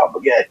job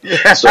again.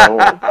 So I'm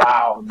like,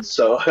 wow.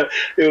 So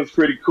it was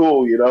pretty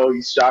cool, you know.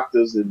 He shocked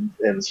us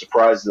and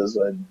surprised us,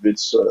 and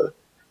Vince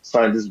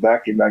signed us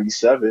back in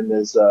 '97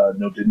 as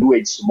the New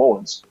Age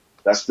Samoans.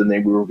 That's the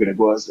name we were going to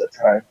go as at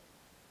that time.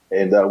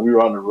 And we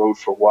were on the road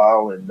for a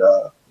while, and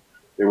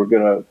they were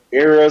going to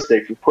air us.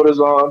 They could put us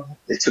on.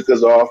 They took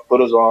us off, put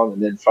us on,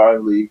 and then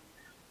finally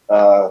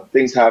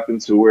things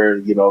happened to where,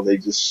 you know, they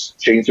just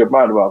changed their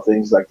mind about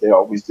things like they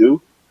always do.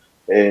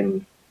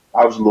 And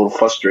I was a little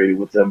frustrated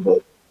with them,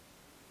 but,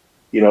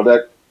 you know,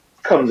 that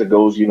comes and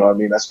goes. You know what I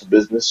mean? That's the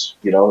business.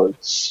 You know,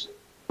 it's,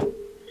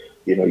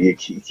 you know, you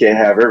can't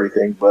have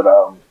everything. But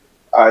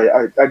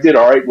I did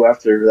all right. Well,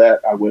 after that,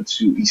 I went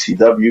to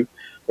ECW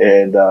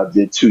and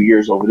did 2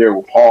 years over there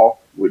with Paul,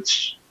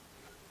 which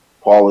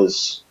Paul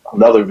is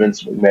another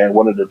Vince McMahon,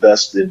 one of the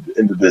best in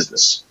the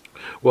business.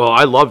 Well,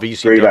 I love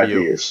ECW. Great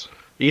ideas.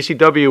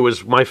 ECW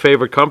was my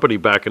favorite company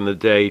back in the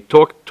day.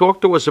 Talk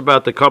to us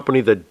about the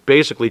company that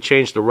basically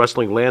changed the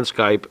wrestling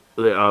landscape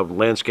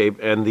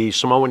and the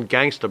Samoan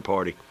Gangster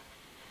Party.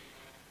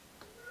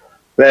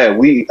 Man,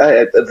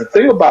 the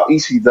thing about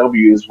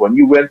ECW is when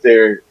you went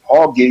there,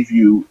 Paul gave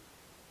you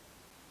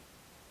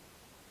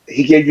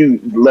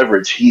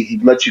leverage. He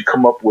let you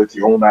come up with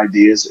your own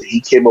ideas. He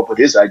came up with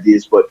his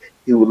ideas, but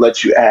he would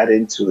let you add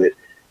into it.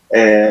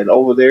 And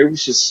over there, it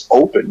was just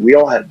open. We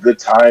all had a good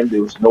time.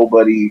 There was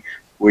nobody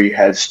where you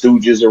had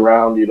stooges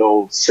around, you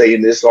know,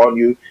 saying this on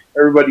you.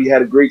 Everybody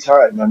had a great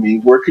time. I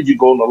mean, where could you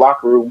go in the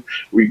locker room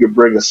where you could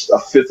bring a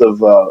fifth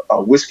of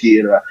a whiskey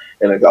and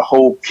a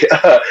whole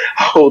a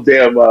whole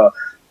damn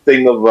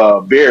thing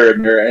of beer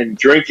in there and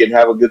drink and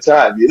have a good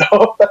time? You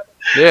know,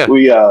 Yeah,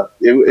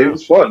 it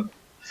was fun.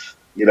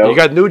 You know, you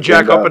got New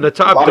Jack up in the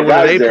top doing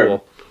an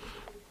 8-ball.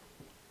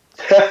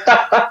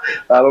 I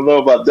don't know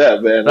about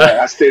that, man.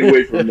 I stayed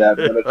away from that.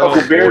 But a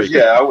couple beers,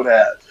 yeah, I would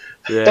have.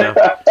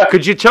 Yeah.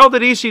 Could you tell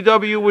that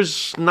ECW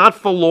was not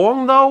for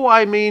long, though?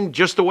 I mean,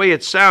 just the way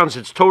it sounds,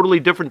 it's totally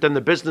different than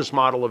the business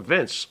model of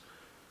Vince.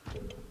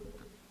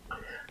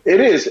 It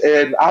is,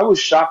 and I was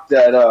shocked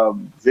that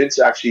Vince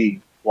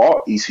actually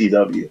bought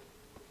ECW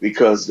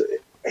because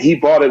he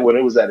bought it when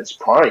it was at its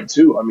prime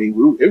too. I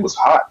mean, it was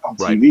hot on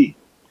TV,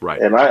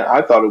 Right. and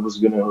I thought it was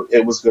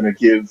gonna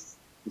give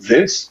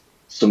Vince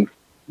some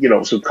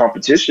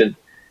competition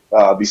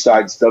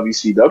besides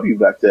WCW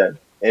back then,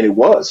 and it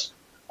was.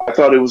 I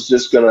thought it was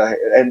just going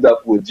to end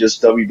up with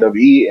just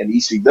WWE and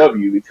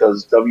ECW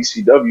because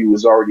WCW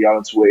was already on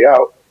its way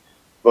out.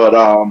 But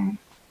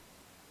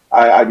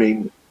I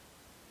mean,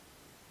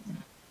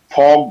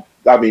 Paul.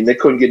 I mean, they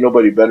couldn't get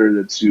nobody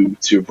better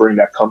to bring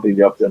that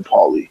company up than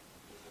Paul Lee.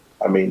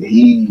 I mean,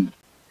 he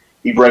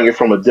bring it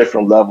from a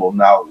different level.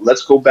 Now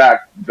let's go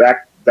back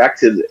to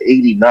the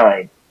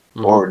 '89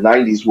 or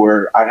 '90s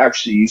where I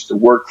actually used to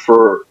work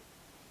for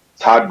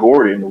Todd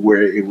Gordon,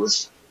 where it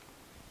was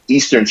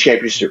Eastern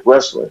Championship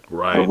Wrestling,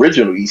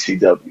 original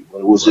ECW.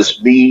 When it was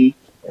just me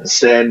and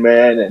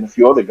Sandman and a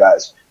few other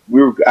guys.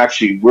 We're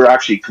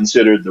actually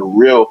considered the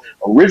real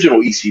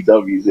original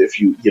ECW if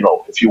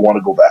you want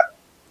to go back.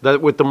 That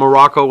with the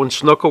Morocco and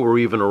Snooker were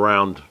even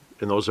around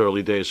in those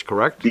early days,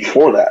 correct?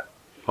 Before that.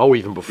 Oh,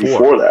 even before.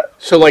 Before that.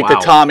 So like the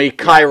Tommy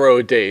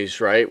Cairo days,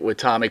 right? With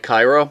Tommy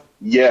Cairo?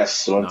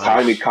 Yes, when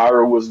Tommy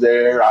Cairo was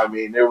there, I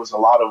mean, there was a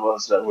lot of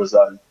us. There was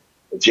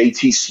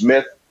JT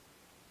Smith.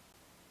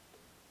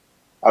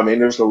 I mean,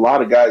 there's a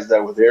lot of guys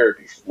that were there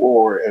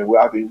before, and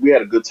we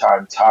had a good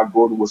time. Todd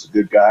Gordon was a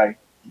good guy.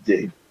 He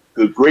did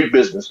great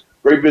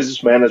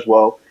businessman as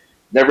well.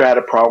 Never had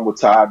a problem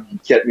with Todd. He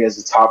kept me as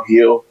a top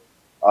heel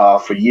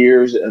for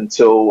years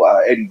until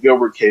Eddie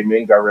Gilbert came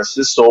in, God rest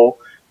his soul.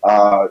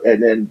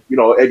 And then,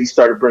 Eddie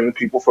started bringing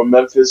people from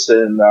Memphis,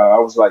 and I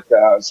was like,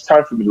 it's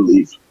time for me to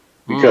leave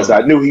because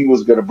I knew he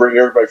was going to bring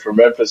everybody from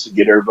Memphis and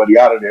get everybody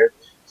out of there.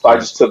 So I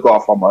just took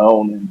off on my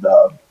own, and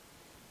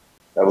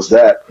that was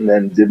that, and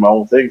then did my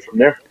own thing from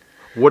there.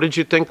 What did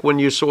you think when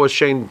you saw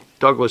Shane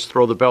Douglas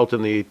throw the belt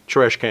in the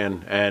trash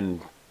can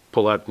and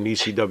pull out an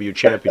ECW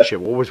championship?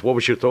 What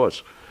was your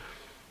thoughts?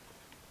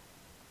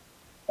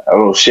 I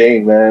don't know,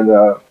 Shane, man.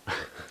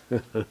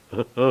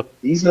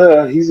 He's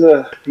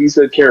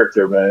a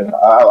character, man.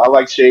 I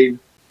like Shane.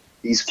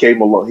 He's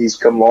come a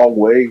long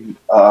way.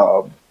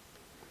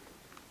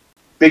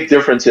 Big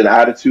difference in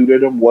attitude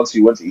in him once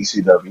he went to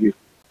ECW.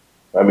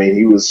 I mean,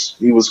 he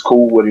was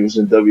cool when he was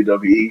in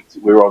WWE.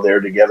 We were all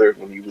there together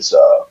when he was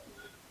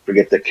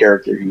forget the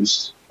character. He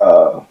was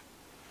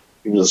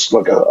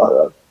like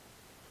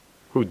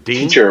Who,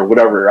 Dean? teacher or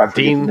whatever. I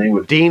forget the name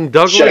of Dean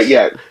Douglas?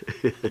 Yeah,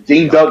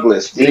 Dean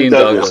Douglas. Dean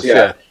Douglas,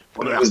 yeah.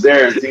 When he was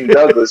there as Dean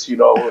Douglas,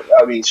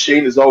 I mean,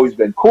 Shane has always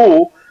been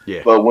cool,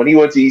 Yeah. but when he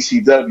went to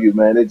ECW,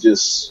 man, he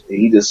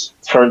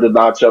just turned the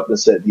notch up and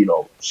said,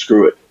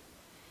 screw it.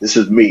 This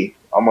is me.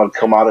 I'm gonna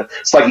come out of.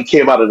 It's like he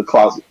came out of the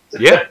closet.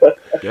 Yeah,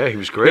 yeah, he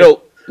was great.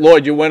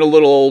 Lloyd, you went a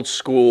little old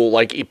school,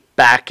 like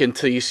back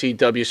into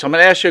ECW. So I'm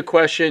going to ask you a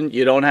question.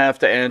 You don't have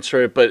to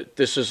answer it, but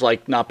this is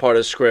like not part of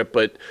the script,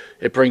 but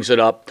it brings it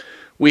up.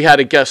 We had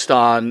a guest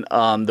on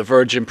the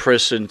Virgin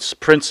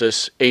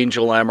Princess,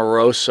 Angel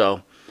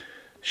Amoroso.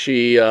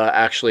 She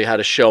actually had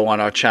a show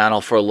on our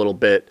channel for a little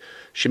bit.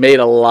 She made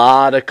a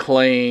lot of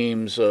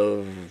claims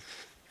of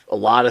a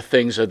lot of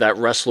things that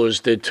wrestlers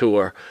did to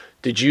her.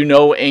 Did you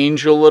know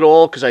Angel at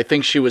all? Because I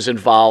think she was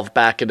involved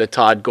back in the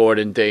Todd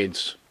Gordon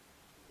days.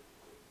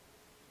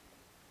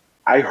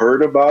 I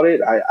heard about it.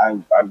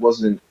 I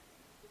wasn't,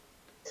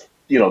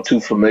 too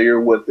familiar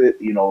with it.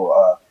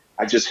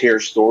 I just hear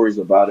stories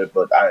about it,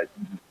 but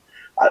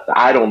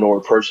I don't know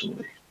her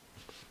personally.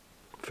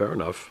 Fair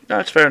enough.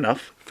 That's fair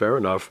enough. Fair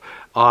enough.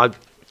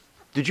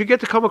 Did you get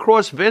to come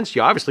across Vince?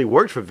 You obviously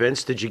worked for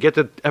Vince. Did you get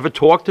to ever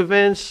talk to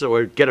Vince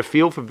or get a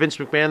feel for Vince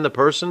McMahon, the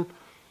person?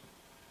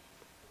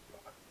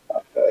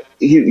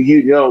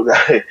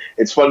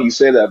 It's funny you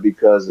say that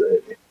because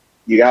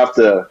you have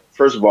to.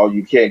 First of all,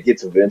 you can't get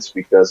to Vince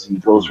because he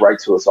goes right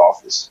to his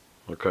office.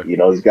 Okay.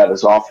 He's got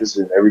his office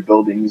in every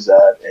building he's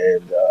at,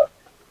 and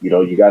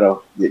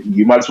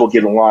you might as well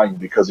get in line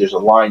because there's a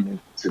line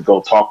to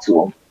go talk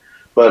to him.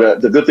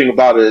 But the good thing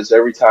about it is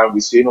every time we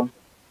see him,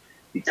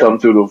 he come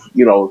through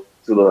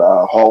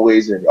the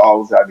hallways and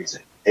all the time he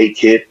say, "Hey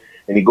kid,"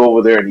 and he go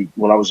over there and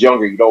when I was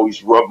younger, he'd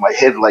always rub my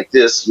head like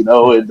this,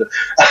 and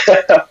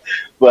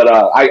but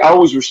I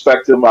always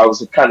respect him. I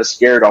was kind of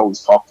scared to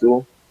always talk to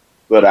him.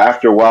 But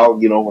after a while,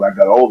 when I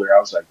got older, I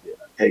was like,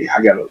 "Hey,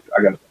 I gotta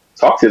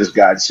talk to this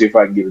guy to see if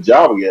I can get a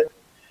job again."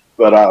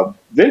 But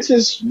Vince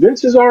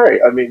is all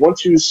right. I mean,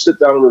 once you sit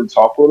down and really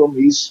talk with him,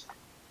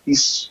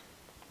 he's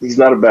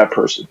not a bad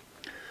person.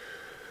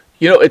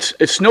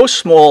 It's no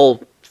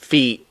small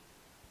feat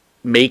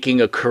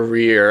making a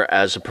career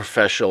as a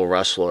professional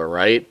wrestler,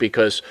 right?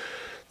 Because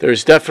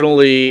there's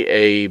definitely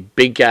a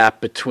big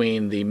gap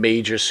between the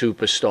major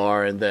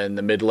superstar and then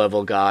the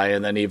mid-level guy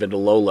and then even the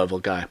low-level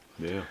guy.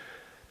 Yeah.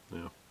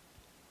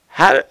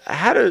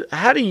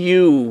 How do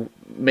you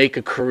make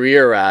a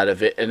career out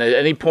of it? And at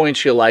any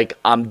point you're like,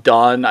 I'm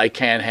done, I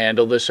can't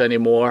handle this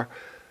anymore?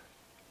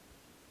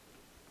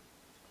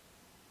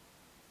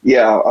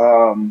 Yeah,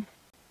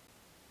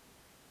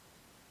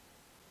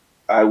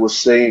 I was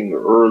saying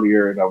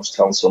earlier, and I was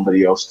telling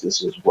somebody else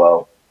this as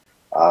well.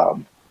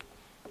 The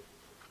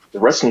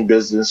wrestling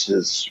business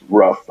is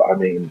rough. I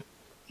mean,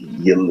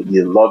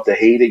 you love to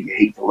hate it, you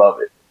hate to love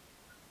it,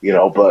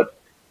 but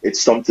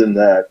it's something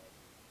that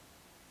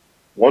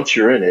once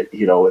you're in it,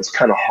 it's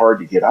kind of hard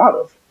to get out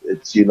of.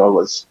 It's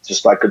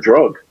just like a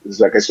drug. It's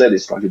like I said,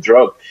 it's like a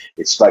drug.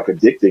 It's like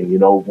addicting.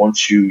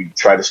 Once you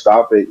try to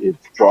stop it, it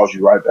draws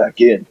you right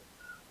back in.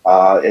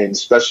 And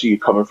especially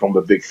coming from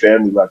a big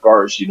family like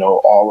ours,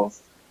 all of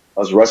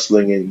us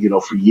wrestling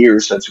and, for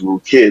years since we were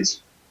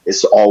kids,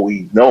 it's all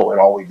we know and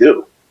all we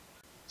do.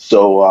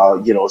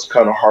 So, it's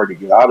kind of hard to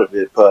get out of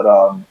it. But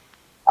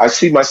I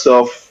see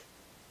myself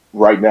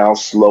right now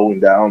slowing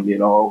down.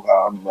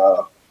 I'm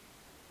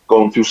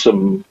going through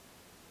some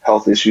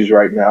health issues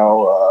right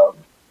now.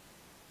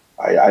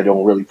 I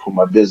don't really put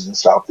my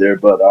business out there,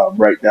 but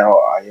right now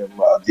I am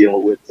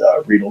dealing with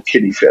renal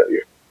kidney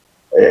failure.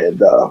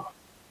 And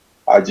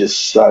I've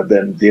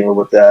been dealing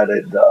with that,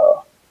 and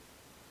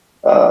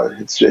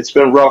it's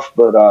been rough,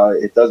 but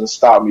it doesn't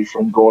stop me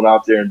from going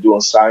out there and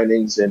doing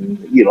signings and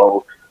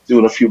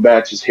doing a few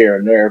matches here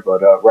and there.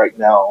 But right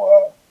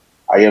now,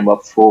 I am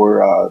up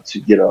for to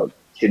get a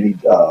kidney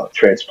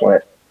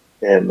transplant,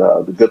 and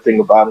the good thing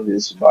about it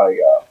is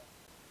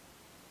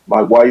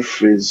my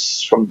wife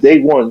is from day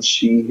one.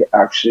 She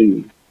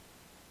actually,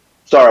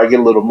 sorry, I get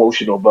a little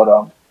emotional,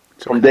 but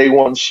from day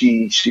one,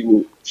 she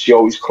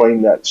always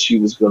claimed that she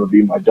was going to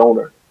be my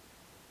donor,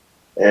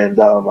 and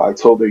I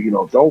told her,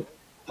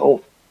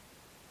 don't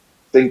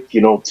think,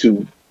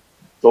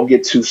 don't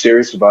get too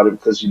serious about it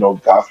because,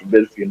 God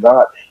forbid if you're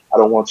not, I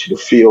don't want you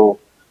to feel,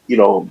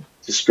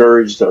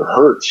 discouraged or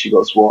hurt. She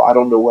goes, well, I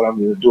don't know what I'm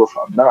going to do if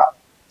I'm not.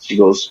 She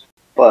goes,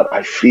 but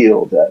I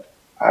feel that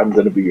I'm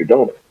going to be your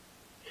donor.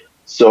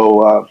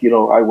 So,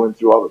 I went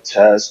through all the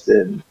tests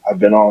and I've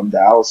been on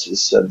dialysis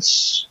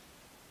since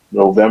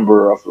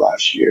November of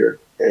last year,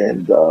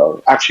 and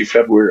actually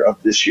February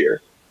of this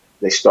year,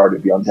 they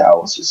started me on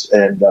dialysis.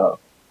 And,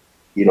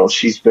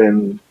 she's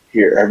been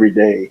here every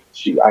day.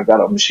 I got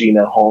a machine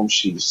at home.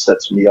 She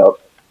sets me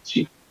up.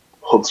 She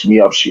hooks me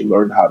up. She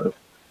learned how to,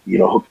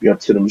 hook me up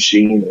to the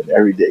machine. And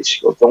every day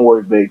she goes, don't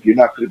worry, babe, you're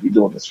not going to be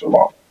doing this for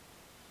long.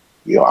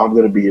 I'm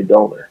going to be your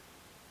donor.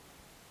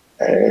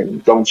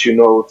 And don't you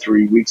know,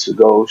 3 weeks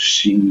ago,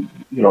 she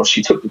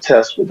took the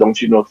test, but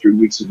don't you know, 3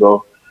 weeks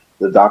ago,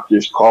 the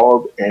doctors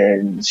called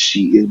and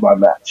she is my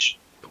match.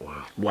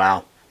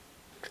 Wow.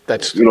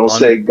 That's You know,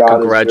 say God is good. God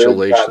is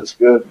congratulations.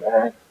 good,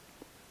 man.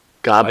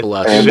 God I,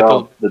 bless. And the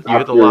you hit the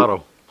doctor,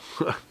 lotto.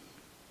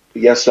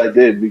 yes, I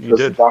did, You because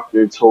the did.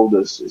 doctor told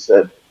us, he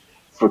said,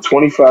 for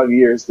 25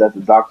 years that the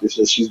doctor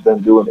says she's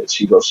been doing it,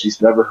 she goes,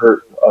 she's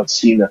never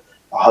seen a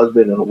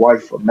husband and a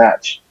wife a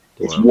match.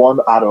 It's Wow. one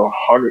out of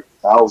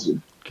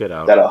 100,000 Get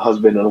out. that a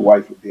husband and a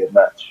wife would be a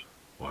match.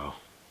 Wow.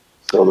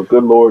 So the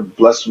good Lord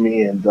blessed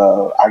me, and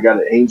I got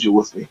an angel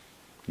with me.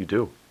 You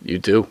do. You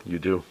do. You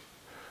do.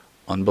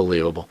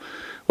 Unbelievable.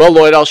 Well,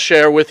 Lloyd, I'll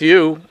share with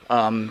you.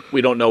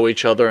 We don't know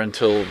each other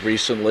until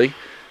recently,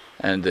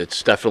 and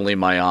it's definitely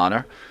my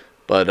honor.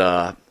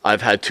 But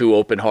I've had 2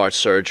 open heart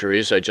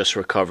surgeries. I just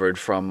recovered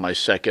from my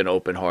second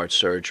open heart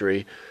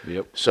surgery.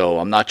 Yep. So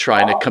I'm not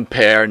trying to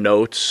compare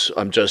notes.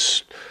 I'm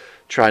just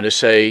trying to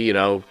say, you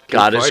know,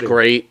 God is fighting.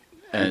 great,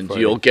 and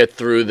fighting. you'll get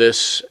through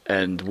this,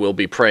 and we'll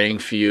be praying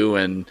for you,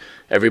 and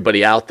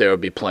everybody out there will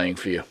be praying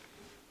for you.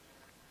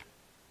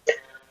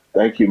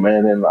 Thank you,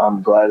 man, and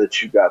I'm glad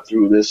that you got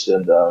through this.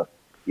 And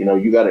you know,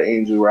 you got an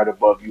angel right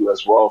above you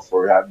as well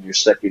for having your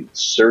second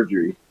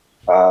surgery.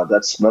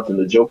 That's nothing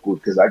to joke with,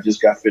 because I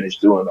just got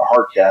finished doing a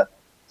heart cath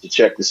to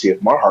check to see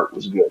if my heart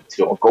was good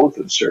to go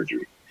through the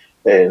surgery.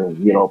 And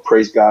you know,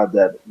 praise God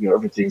that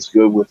everything's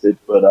good with it,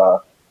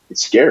 but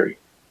it's scary.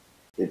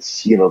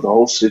 It's the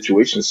whole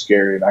situation is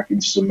scary, and I can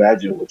just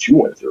imagine what you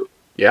went through.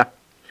 Yeah.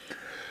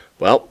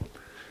 Well,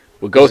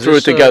 we'll go Is through it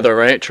this, together,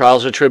 right?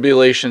 Trials and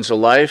tribulations of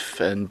life,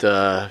 and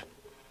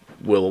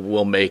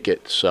we'll make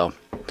it. So,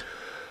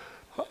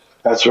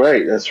 That's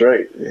right. That's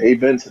right.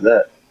 Amen to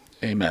that.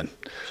 amen.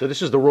 So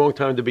this is the wrong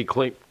time to be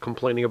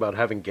complaining about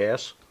having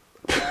gas.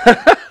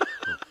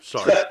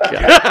 Sorry.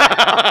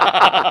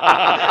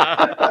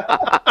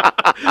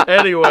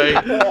 Anyway,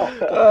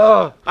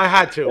 I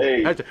had to.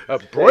 Hey, I had to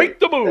break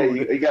the Hey,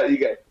 mood. you got.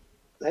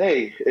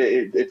 Hey,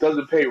 it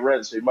doesn't pay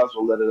rent, so you might as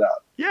well let it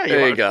out. Yeah,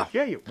 There you go.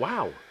 Yeah,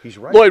 wow, he's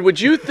right. Lloyd, would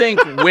you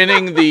think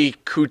winning the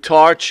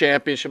Qatar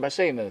Championship, am I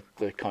saying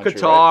the country,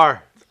 right? Qatar.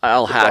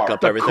 I'll hack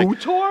up The everything,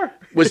 Qatar?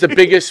 was the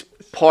biggest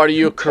part of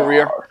your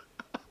career?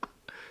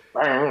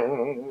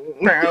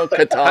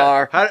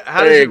 Qatar. How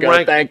There does you it go.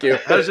 rank? Thank you.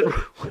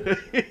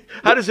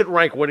 How does it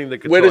rank winning the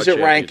Qatar Where does it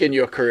rank championship? in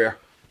your career?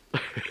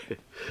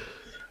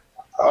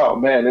 Oh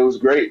man, it was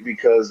great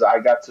because I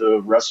got to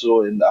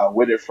wrestle and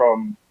win it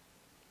from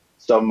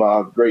some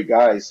great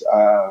guys.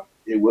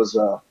 It was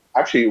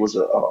actually it was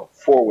a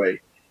four-way.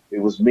 It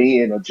was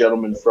me and a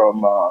gentleman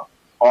from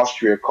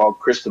Austria called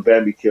Chris the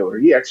Bambi Killer.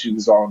 He actually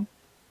was on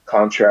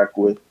contract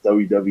with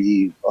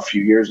WWE a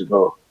few years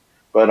ago.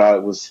 But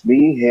it was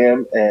me,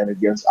 him, and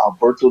against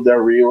Alberto Del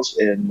Rios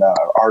and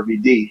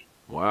RVD,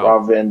 Wow.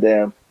 Rob Van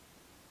Dam.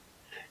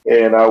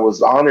 And I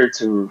was honored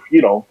to,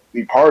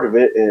 be part of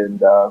it,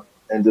 and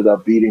ended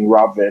up beating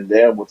Rob Van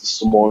Dam with the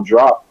Samoan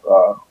drop,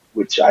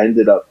 which I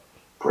ended up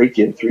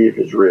breaking 3 of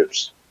his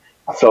ribs.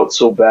 I felt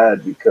so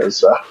bad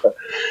because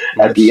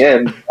at the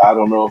end, I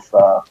don't know if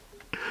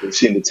you've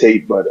seen the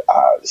tape, but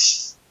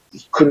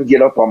he couldn't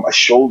get up on my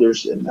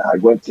shoulders, and I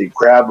went to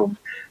grab him,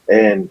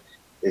 and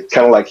it's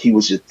kind of like he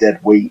was just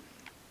dead weight.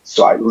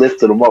 So I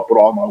lifted him up with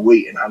all my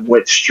weight, and I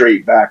went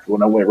straight back.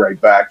 When I went right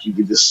back, you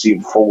could just see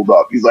him fold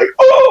up. He's like,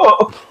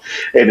 "Oh!"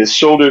 And his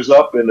shoulders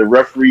up, and the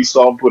referee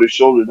saw him put his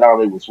shoulder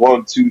down. It was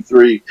 1, 2,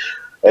 3,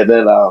 and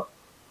then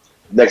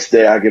next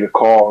day I get a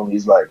call, and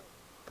he's like,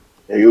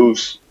 "Hey,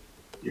 Oos,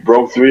 you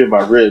broke 3 of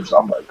my ribs."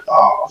 I'm like,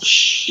 "Oh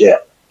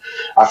shit!"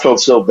 I felt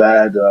so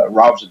bad.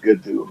 Rob's a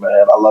good dude,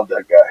 man. I love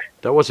that guy.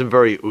 That wasn't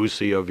very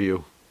oozy of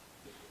you.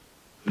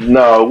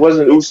 No, it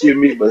wasn't Uzi of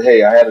me, but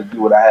hey, I had to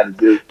do what I had to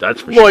do. That's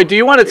for sure. Lloyd, do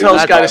you want to tell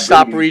this was guy my to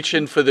stop baby.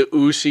 reaching for the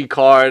Uzi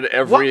card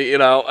every, You're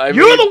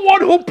the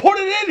one who put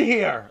it in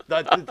here.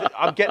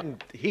 I'm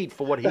getting heat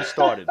for what he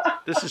started.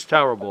 This is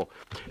terrible.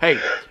 Hey,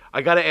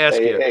 I got to ask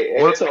Hey, you.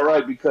 hey, what- it's all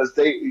right because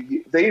they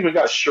even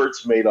got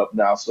shirts made up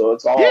now, so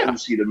it's all Yeah.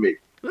 Uzi to me.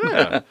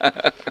 Yeah,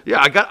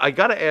 yeah. I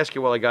got to ask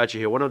you while I got you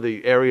here. One of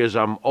the areas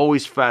I'm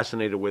always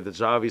fascinated with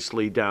is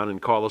obviously down in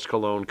Carlos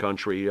Colon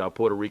country,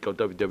 Puerto Rico,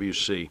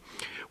 WWC.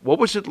 What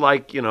was it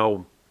like,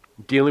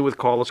 dealing with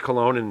Carlos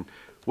Colon, and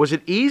was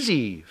it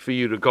easy for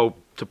you to go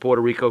to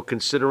Puerto Rico,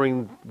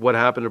 considering what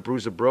happened to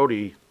Bruiser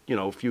Brody,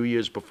 a few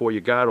years before you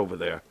got over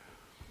there?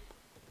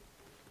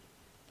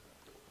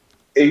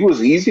 It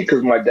was easy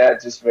because my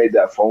dad just made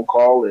that phone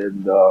call,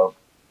 and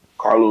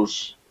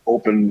Carlos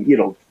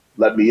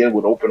let me in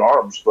with open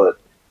arms. But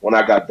when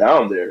I got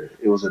down there,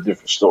 it was a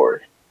different story.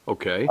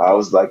 Okay. I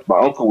was like, my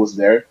uncle was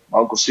there, my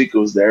uncle Sika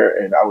was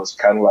there, and I was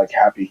kind of like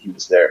happy he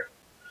was there.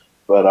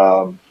 But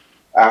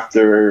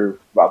after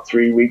about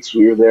 3 weeks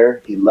we were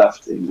there, he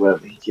left. And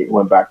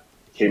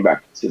came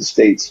back to the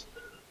States,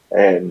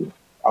 and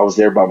I was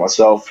there by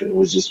myself. And it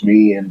was just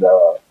me and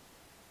a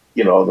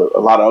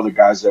lot of other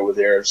guys that were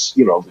there.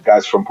 The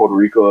guys from Puerto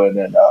Rico, and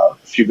then a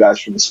few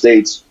guys from the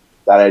States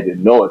that I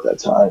didn't know at that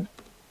time.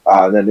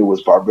 And then there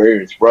was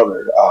Barbarian's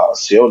brother,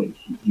 Sione.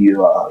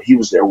 He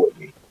was there with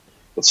me,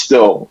 but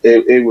still,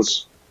 it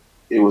was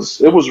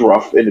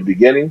rough in the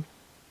beginning.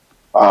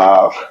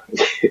 Uh,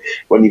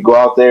 when you go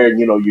out there and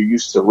you're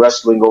used to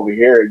wrestling over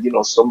here,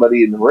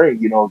 somebody in the ring,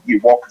 you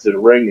walk into the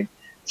ring and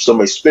if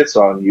somebody spits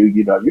on you,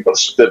 you're gonna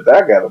spit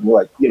back at them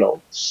like,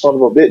 son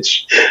of a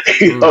bitch,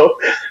 you Mm. know.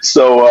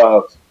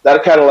 So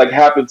that kind of like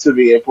happened to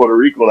me in Puerto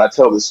Rico, and I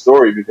tell this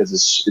story because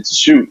it's a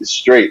shoot, it's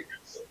straight.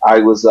 I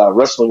was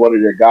wrestling one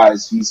of their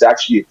guys. He's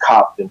actually a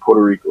cop in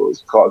Puerto Rico.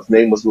 His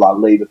name was La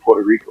Ley de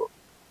Puerto Rico,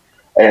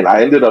 and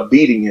I ended up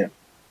beating him.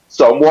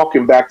 So I'm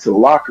walking back to the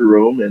locker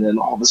room, and then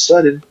all of a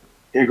sudden,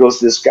 here goes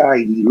this guy.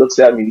 He looks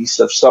at me, and he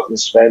says something in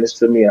Spanish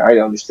to me, and I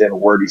didn't understand a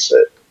word he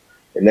said.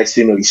 And next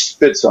thing you know, he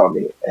spits on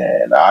me,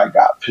 and I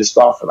got pissed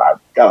off, and I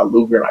got a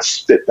Luger, and I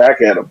spit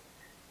back at him.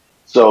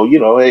 So,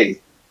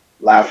 hey,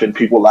 laughing,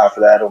 people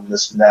laughing at him,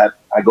 this and that.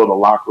 I go to the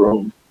locker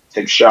room,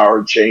 take a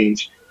shower,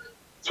 change.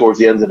 Towards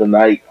the end of the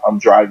night, I'm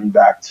driving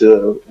back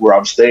to where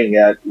I'm staying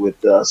at with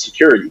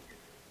security.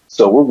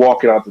 So we're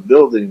walking out the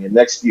building, and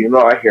next thing you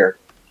know, I hear,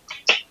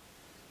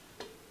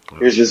 Oh,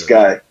 here's this shit.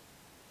 guy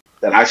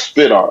that I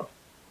spit on,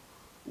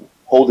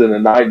 holding a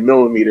 9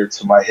 millimeter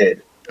to my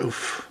head.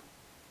 Oof.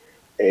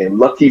 And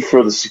lucky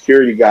for the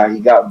security guy, he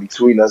got in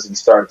between us and he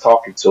started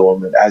talking to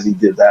him. And as he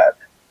did that,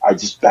 I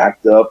just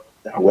backed up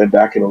and I went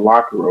back in the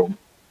locker room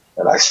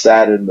and I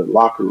sat in the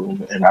locker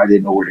room and I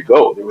didn't know where to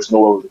go. There was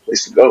no other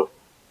place to go.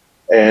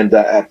 And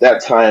at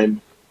that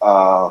time,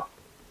 Jose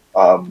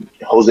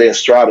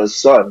Estrada's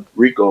son,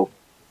 Rico,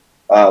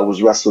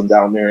 was wrestling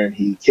down there and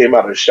he came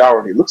out of the shower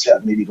and he looks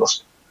at me and he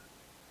goes,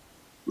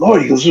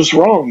 Lloyd, he goes, what's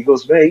wrong? He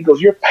goes, man, he goes,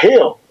 you're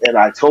pale. And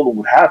I told him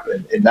what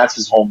happened, and that's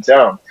his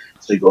hometown.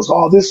 So he goes,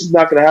 oh, this is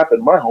not going to happen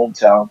in my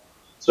hometown.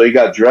 So he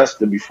got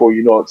dressed, and before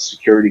you know it,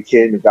 security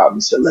came and got me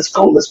and said, let's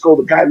go, let's go.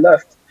 The guy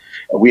left.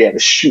 And we had to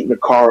shoot in the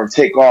car and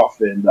take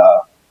off. And,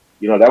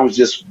 that was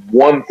just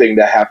one thing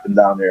that happened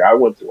down there. I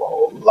went through a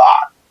whole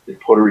lot in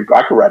Puerto Rico.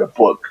 I could write a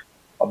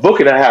book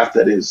and a half,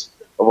 that is,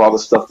 of all the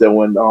stuff that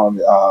went on,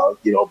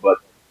 but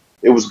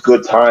it was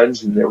good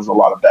times, and there was a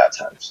lot of bad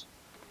times.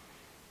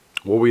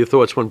 What were your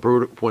thoughts when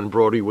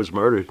Brody was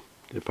murdered,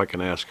 if I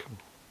can ask?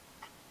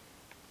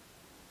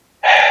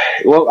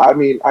 Well, I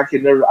mean, I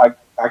can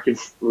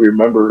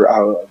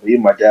remember me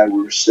and my dad,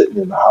 we were sitting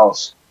in the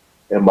house,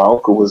 and my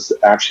uncle was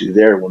actually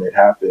there when it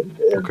happened,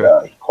 and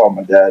Okay. he called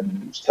my dad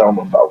and he was telling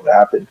him about what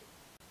happened.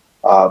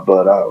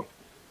 But I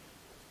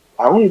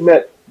only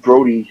met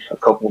Brody a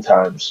couple of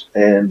times,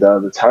 and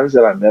the times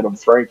that I met him,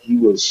 Frank, he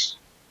was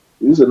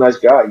a nice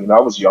guy.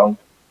 I was young.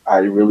 I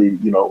really,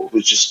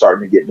 was just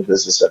starting to get into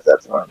business at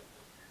that time,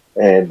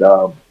 and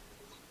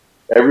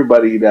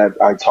everybody that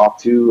I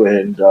talked to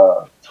and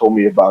told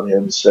me about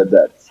him said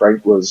that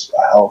Frank was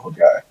a hell of a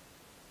guy.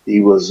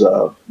 He was,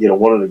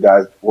 one of the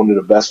guys, one of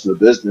the best in the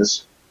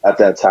business at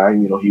that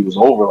time. He was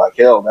over like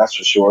hell, that's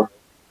for sure.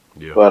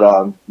 Yeah.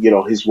 But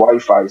his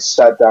wife, I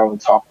sat down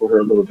and talked with her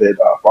a little bit,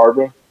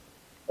 Barbara,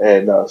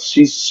 and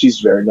she's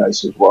very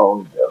nice as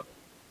well.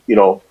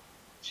 And,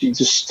 she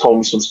just told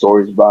me some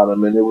stories about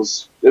him, and it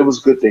was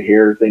good to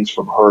hear things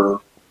from her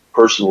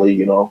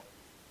personally.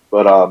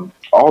 But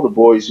all the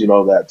boys,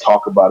 that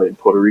talk about it in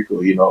Puerto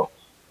Rico,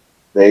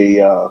 they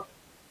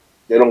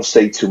don't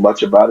say too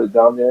much about it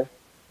down there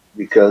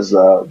because,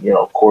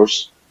 of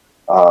course,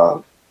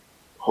 uh,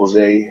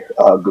 Jose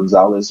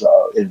Gonzalez,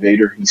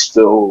 Invader, he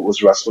still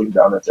was wrestling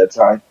down at that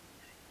time,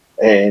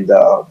 and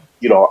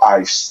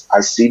I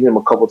seen him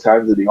a couple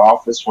times in the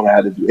office when I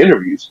had to do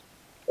interviews.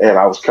 And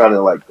I was kind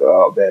of like,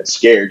 oh man,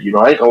 scared.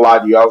 I ain't gonna lie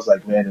to you. I was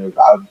like, man,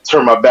 I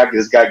turn my back,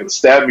 is this guy gonna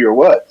stab me or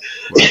what?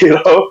 Right. you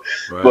know.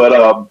 Right.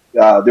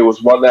 But there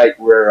was one night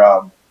where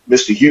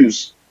Mr.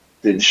 Hughes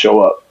didn't show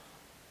up,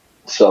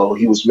 so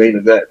he was main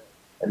event,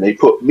 and they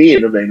put me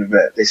in the main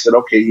event. They said,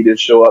 okay, he didn't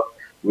show up.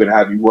 We're gonna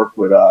have you work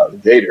with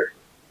Vader.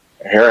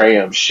 And here I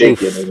am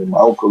shaking, and Oof. then my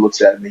uncle looks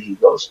at me. He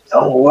goes,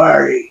 "Don't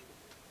worry,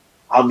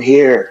 I'm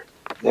here.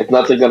 There's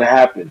nothing gonna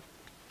happen."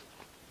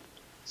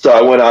 So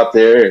I went out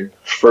there, and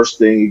first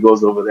thing he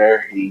goes over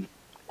there, I'm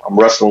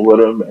wrestling with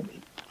him, and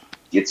he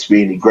gets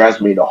me and he grabs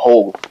me in the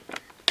hold.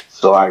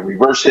 So I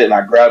reverse it and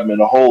I grab him in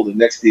the hold. The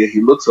next thing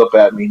he looks up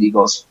at me and he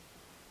goes,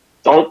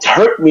 "Don't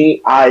hurt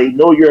me. I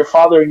know your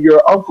father and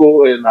your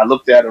uncle." And I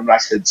looked at him and I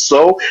said,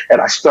 "So?"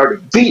 And I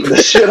started beating the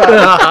shit out of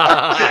him.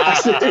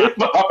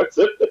 I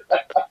said,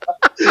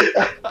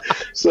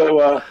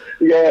 so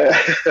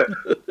yeah.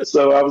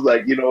 So I was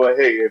like, you know what?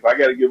 Hey, if I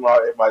got to give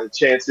my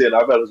chance in,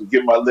 I better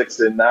get my licks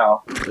in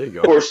now. There you Of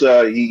go. course,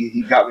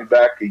 he got me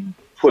back. He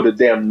put a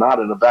damn knot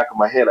in the back of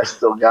my head. I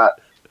still got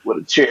with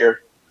a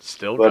chair,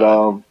 Still but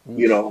got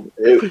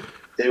it.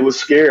 it was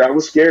scary. I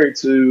was scared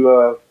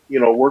to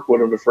work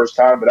with him the first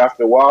time, but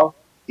after a while,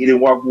 he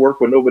didn't want to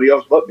work with nobody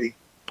else but me.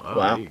 Oh, there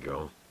Wow. you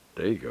go.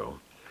 There you go.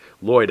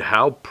 Lloyd,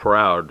 how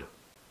proud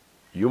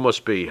you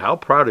must be. How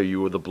proud are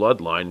you of the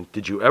bloodline?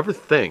 Did you ever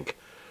think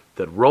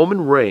that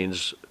Roman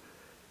Reigns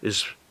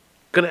is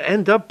going to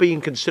end up being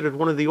considered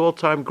one of the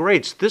all-time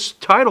greats? This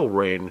title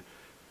reign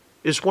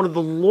is one of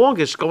the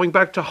longest, going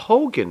back to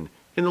Hogan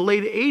in the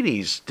late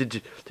 80s.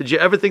 Did you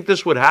ever think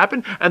this would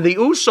happen? And the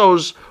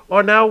Usos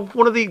are now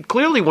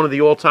clearly one of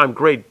the all-time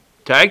great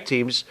tag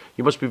teams.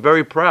 You must be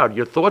very proud.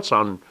 Your thoughts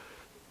on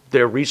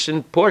their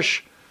recent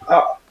push.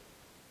 Uh,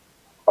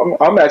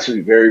 I'm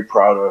actually very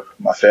proud of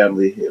my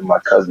family and my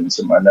cousins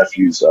and my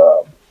nephews.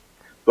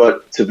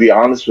 But to be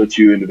honest with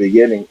you, in the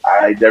beginning,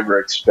 I never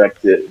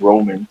expected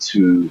Roman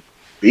to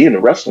be in the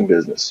wrestling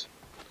business.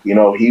 You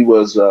know, he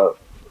was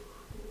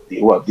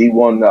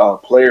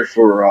D1 player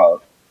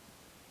for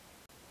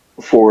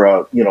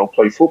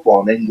play football,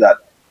 and then he got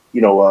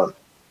you know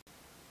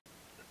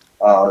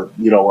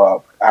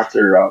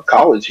after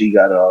college he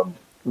got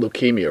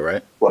Leukemia,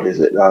 right? what is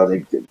it?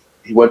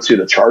 He went to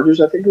the Chargers,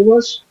 I think it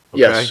was.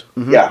 Okay. Yes.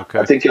 Hmm. Yeah, I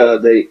Okay. think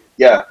the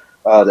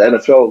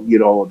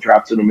NFL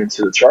drafted him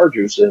into the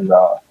Chargers, and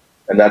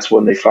that's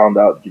when they found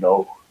out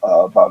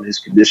about his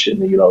condition,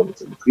 with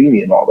the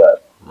leukemia and all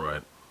that.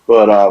 Right.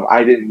 But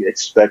I didn't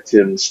expect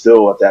him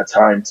still at that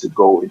time to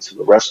go into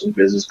the wrestling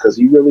business because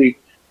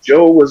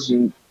Joe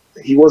wasn't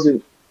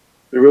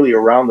really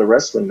around the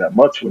wrestling that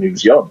much when he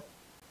was young.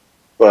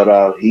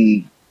 But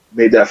he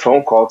made that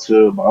phone call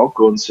to my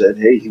uncle and said,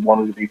 hey, he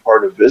wanted to be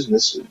part of the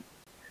business. And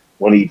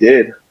when he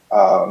did,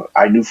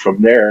 I knew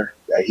from there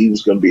that he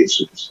was going to be a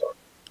superstar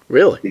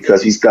Really?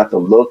 because he's got the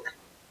look.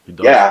 He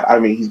does. Yeah, I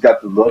mean, he's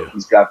got the look. Yeah.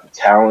 He's got the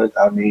talent.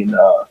 I mean,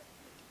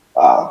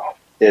 uh,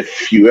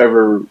 if you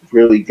ever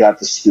really got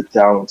to sit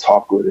down and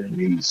talk with him,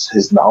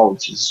 his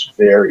knowledge is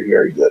very,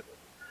 very good.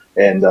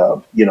 And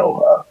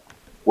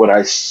when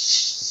I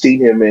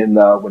seen him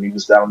when he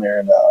was down there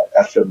in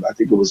FM, I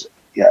think it was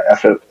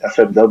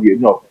FMW.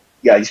 No,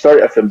 yeah, he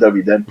started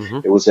FMW. Then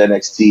Hmm. it was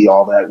NXT,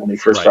 all that when he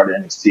first Right. started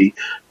NXT.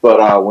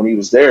 But when he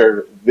was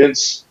there,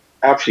 Vince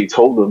actually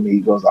told him, he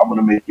goes, "I'm going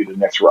to make you the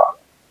next Rock."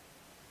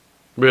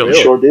 He Really?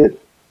 sure did.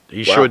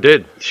 He Wow. sure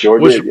did. He sure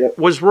Was did. Yeah.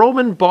 was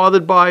Roman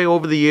bothered by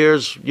over the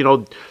years?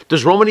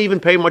 Does Roman even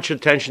pay much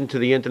attention to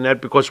the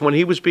internet? Because when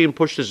he was being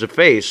pushed as a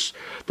face,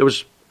 there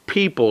was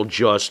people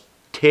just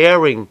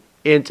tearing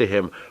into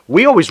him.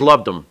 We always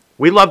loved him.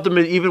 We loved him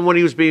even when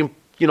he was being,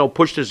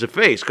 pushed as a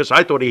face because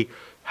I thought he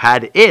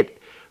had it.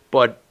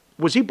 But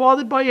was he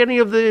bothered by any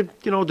of the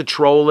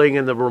trolling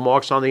and the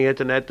remarks on the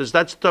internet? Does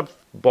that stuff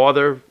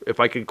bother, if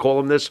I could call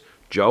him this,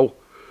 Joe?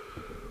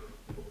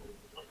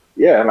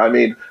 Yeah, and I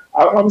mean,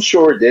 I'm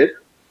sure it did.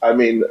 I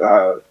mean,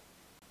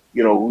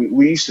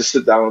 we used to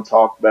sit down and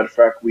talk. Matter of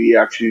fact, we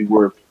actually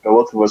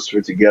both of us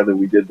were together.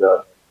 We did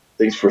the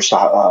things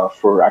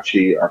for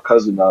actually our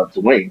cousin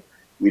Dwayne.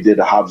 We did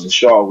the Hobbs and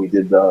Shaw. We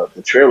did the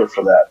trailer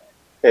for that,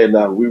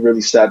 and we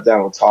really sat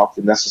down and talked.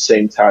 And that's the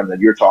same time that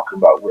you're talking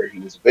about, where he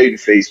was a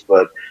babyface,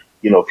 but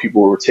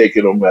people were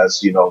taking him as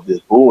this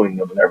booing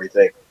him and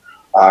everything,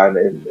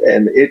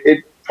 and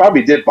it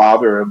probably did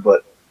bother him,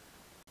 but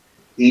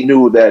he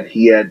knew that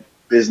he had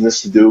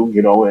business to do,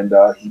 and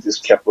he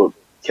just kept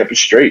it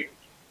straight.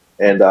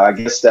 And I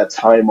guess that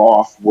time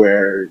off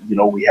where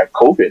we had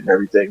COVID and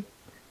everything,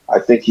 I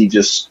think he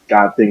just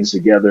got things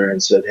together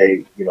and said,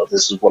 "Hey,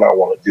 this is what I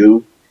want to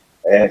do,"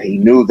 and he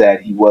knew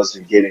that he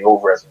wasn't getting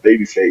over as a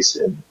babyface,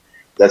 and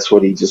that's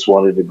what he just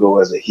wanted to go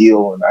as a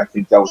heel. And I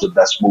think that was the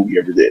best move he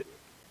ever did.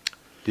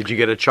 Did you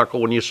get a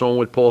chuckle when you saw him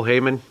with Paul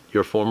Heyman,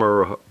 your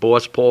former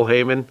boss, Paul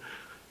Heyman,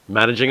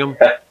 managing him?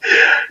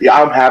 Yeah,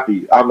 I'm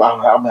happy. I'm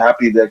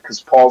happy that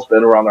because Paul's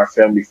been around our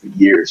family for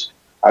years.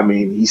 I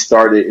mean, he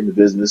started in the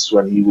business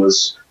when he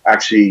was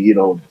actually,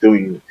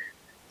 doing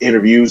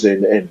interviews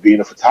and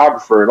being a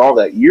photographer and all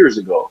that years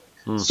ago.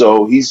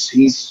 So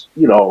he's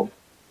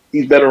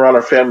been around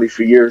our family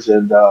for years,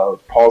 and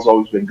Paul's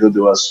always been good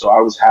to us. So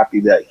I was happy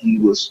that he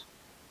was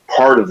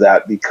part of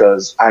that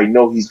because I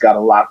know he's got a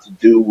lot to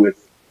do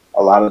with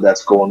a lot of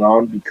that's going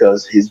on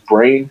because his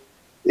brain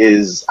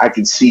is. I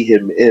can see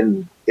him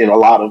in a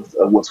lot of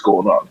what's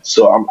going on.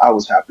 So I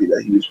was happy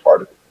that he was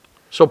part of it.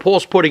 So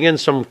Paul's putting in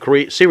some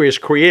serious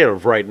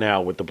creative right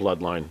now with the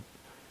Bloodline.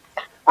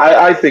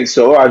 I think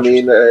so. I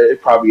mean,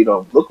 it probably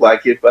don't look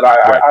like it, but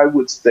Right. I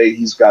would say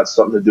he's got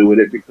something to do with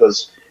it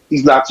because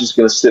he's not just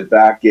going to sit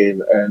back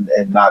and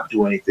not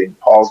do anything.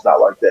 Paul's not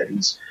like that.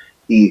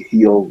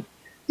 He'll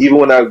even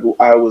when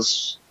I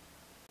was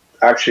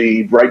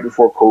actually right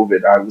before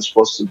COVID, I was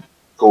supposed to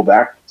go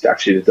back to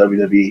actually the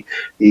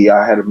WWE.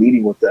 I had a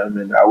meeting with them,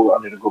 and I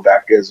wanted to go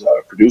back as a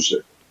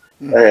producer.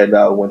 And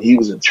when he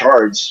was in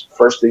charge,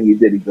 first thing he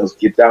did, he goes,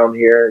 "Get down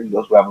here." He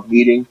goes, "We have a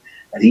meeting,"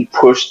 and he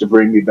pushed to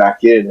bring me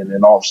back in. And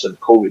then all of a sudden,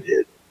 COVID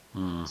hit.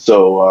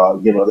 So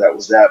that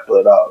was that.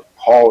 But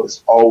Paul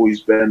has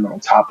always been on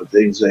top of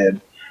things,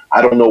 and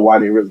I don't know why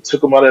they really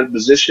took him out of the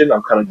position.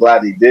 I'm kind of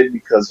glad they did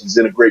because he's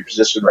in a great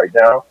position right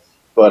now.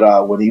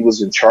 But when he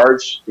was in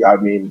charge, I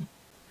mean,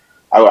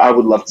 I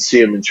would love to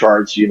see him in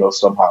charge,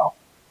 somehow.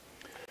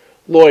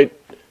 Lloyd,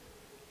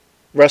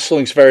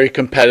 wrestling's very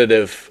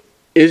competitive.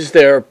 Is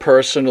there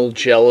personal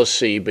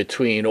jealousy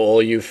between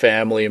all you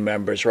family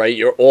members, right?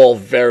 You're all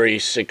very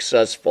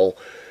successful.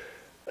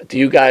 Do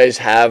you guys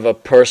have a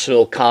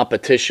personal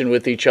competition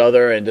with each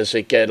other, and does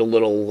it get a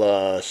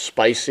little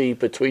spicy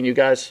between you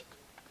guys?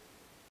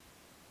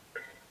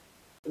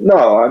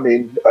 No, I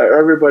mean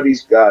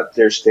everybody's got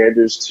their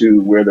standards to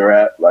where they're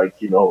at. Like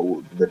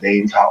the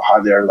names, how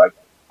high they're. Like,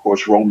 of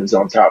course, Roman's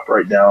on top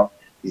right now.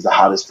 He's the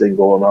hottest thing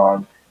going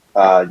on.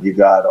 You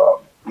got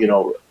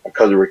my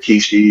cousin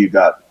Rikishi. You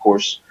got, of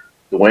course,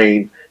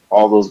 Dwayne,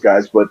 all those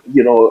guys. But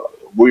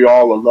we're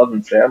all a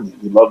loving family.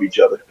 We love each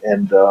other,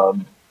 and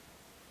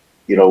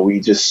we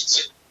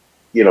just,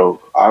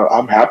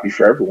 I'm happy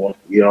for everyone.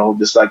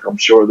 Just like I'm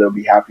sure they'll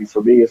be happy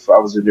for me if I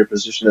was in their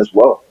position as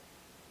well.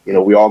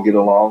 We all get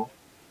along.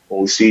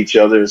 When we see each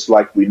other, it's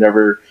like we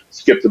never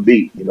skipped a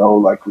beat.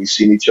 Like we've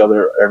seen each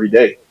other every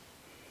day.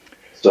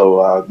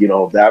 So,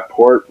 that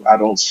part, I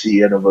don't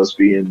see any of us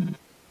being,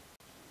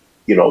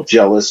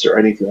 jealous or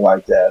anything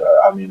like that.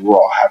 I mean, we're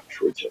all happy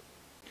for each other.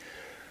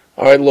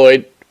 All right,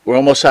 Lloyd, we're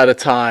almost out of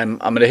time.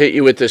 I'm going to hit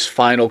you with this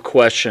final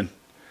question.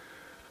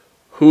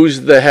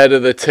 Who's the head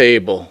of the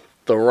table,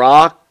 The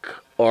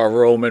Rock or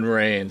Roman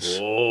Reigns?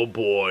 Oh,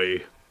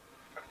 boy.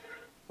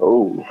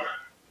 Oh,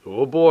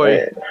 Oh, boy.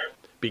 man.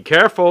 Be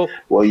careful.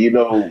 Well,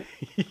 no,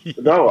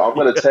 I'm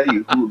going to tell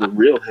you who the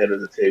real head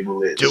of the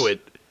table is. Do it.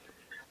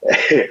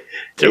 It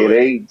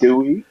ain't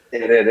Dewey,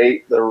 and it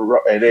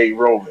ain't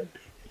Roman.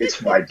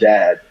 It's my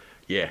dad.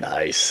 Yeah.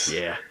 Nice.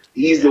 Yeah.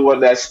 He's the one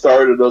that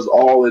started us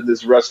all in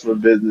this wrestling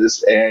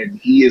business, and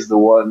he is the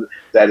one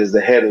that is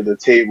the head of the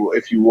table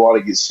if you want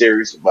to get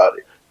serious about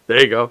it. There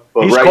you go.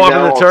 But He's right carving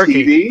now the on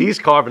turkey. TV, He's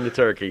carving the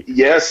turkey.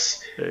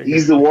 Yes,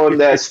 he's the one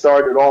that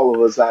started all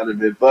of us out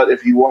of it. But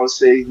if you want to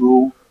say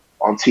who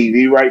on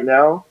TV right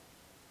now,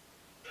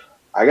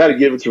 I got to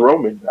give it to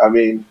Roman. I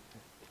mean,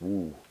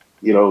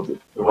 the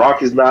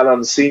Rock is not on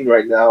the scene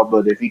right now,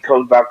 but if he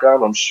comes back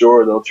on, I'm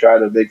sure they'll try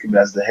to make him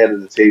as the head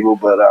of the table.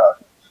 But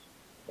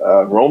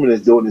Roman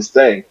is doing his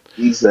thing.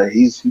 He's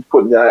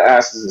putting down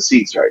asses in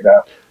seats right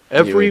now.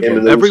 Every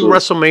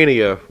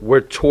WrestleMania, we're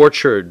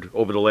tortured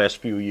over the last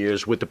few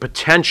years with the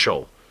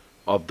potential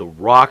of The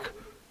Rock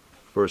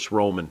versus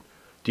Roman.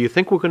 Do you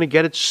think we're going to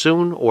get it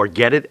soon or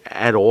get it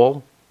at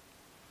all?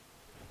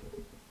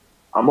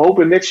 I'm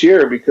hoping next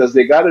year because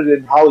they got it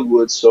in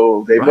Hollywood,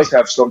 so they must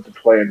have something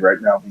planned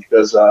right now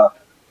because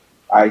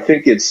I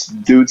think it's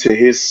due to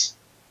his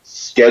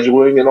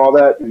scheduling and all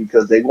that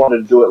because they wanted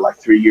to do it like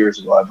 3 years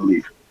ago, I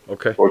believe.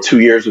 Okay. Or 2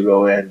 years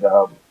ago, and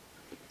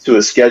to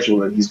his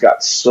schedule, and he's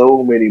got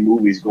so many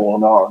movies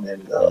going on,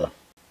 and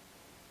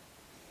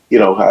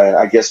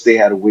I guess they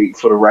had to wait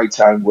for the right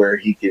time where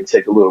he can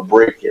take a little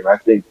break, and I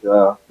think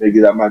maybe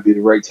that might be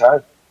the right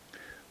time.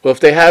 Well, if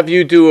they have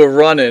you do a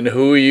run-in,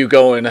 who are you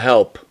going to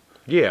help?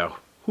 Yeah,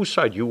 whose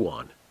side you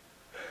on?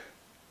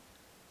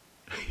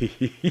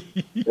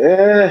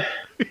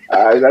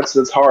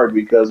 That's hard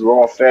because we're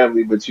all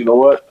family, but you know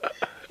what?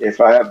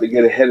 If I have to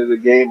get ahead of the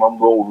game, I'm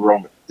going with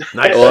Roman.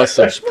 Nice.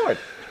 Awesome. You're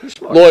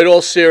smart. Lloyd,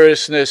 all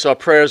seriousness, our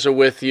prayers are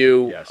with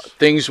you. Yes.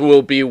 Things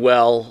will be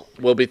well.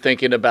 We'll be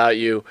thinking about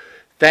you.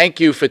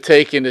 Thank you for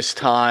taking this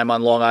time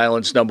on Long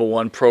Island's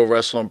 #1 pro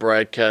wrestling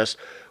broadcast.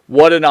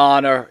 What an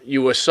honor.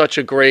 You were such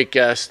a great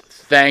guest.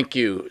 Thank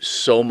you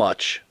so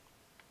much.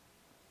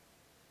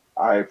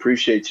 I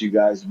appreciate you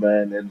guys,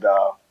 man. And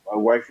my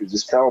wife was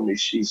just telling me,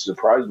 she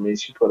surprised me.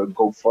 She put a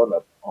GoFund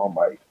up on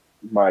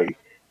my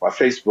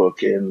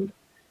Facebook, and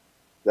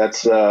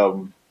that's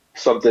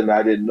something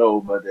I didn't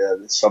know, but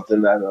it's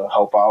something that'll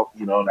help out.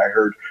 And I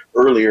heard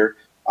earlier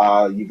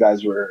you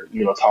guys were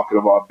talking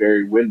about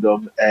Barry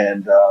Windham,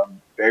 and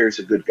Barry's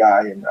a good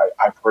guy, and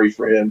I pray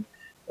for him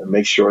and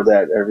make sure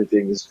that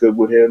everything is good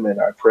with him,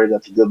 and I pray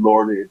that the good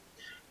Lord,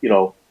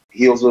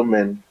 heals him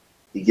and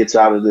he gets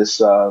out of this,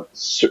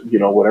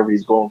 whatever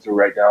he's going through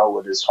right now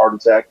with his heart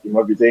attack and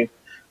everything.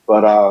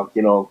 But,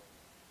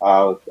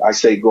 I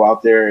say go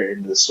out there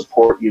and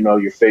support,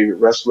 your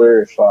favorite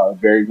wrestler. If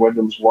Barry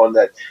Windham's one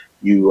that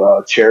you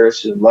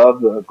cherish and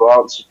love, go out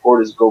and support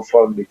his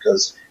GoFundMe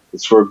because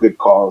it's for a good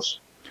cause.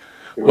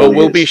 Well,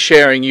 we'll be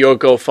sharing your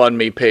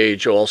GoFundMe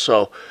page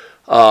also.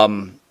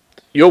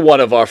 You're one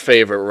of our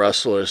favorite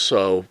wrestlers,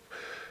 so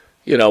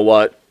you know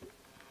what?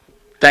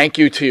 Thank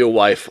you to your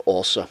wife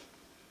also.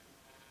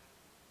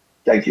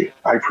 Thank you.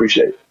 I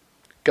appreciate it.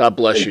 God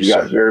bless Thank you, you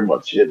guys sir. very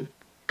much. And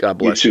God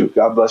bless you too.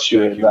 God bless you.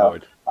 Thank you,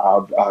 Lloyd.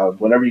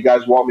 Whenever you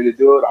guys want me to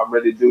do it, I'm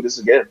ready to do this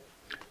again.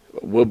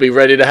 We'll be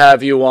ready to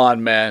have you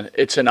on, man.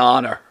 It's an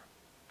honor.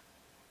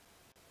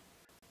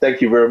 Thank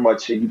you very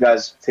much. You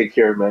guys take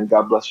care, man.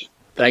 God bless you.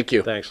 Thank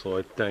you. Thanks,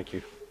 Lloyd. Thank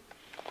you.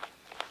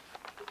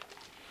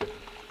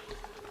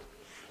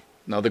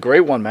 Another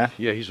great one, man.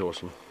 Yeah, he's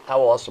awesome. How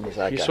awesome is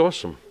that He's guy?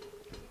 awesome.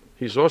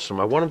 He's awesome.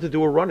 I want him to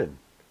do a run-in.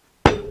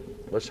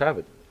 Let's have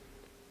it.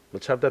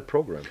 Let's have that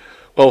program.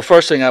 Well,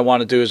 first thing I want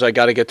to do is I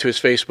got to get to his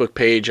Facebook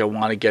page. I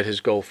want to get his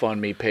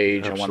GoFundMe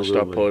page. I want to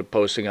start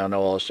posting on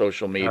all our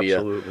social media.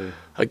 Absolutely.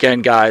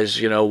 Again,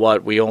 guys, you know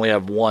what? We only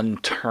have one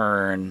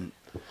turn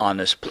on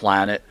this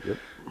planet. Yep.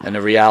 And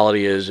the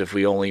reality is if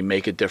we only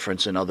make a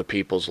difference in other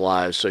people's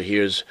lives. So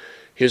here's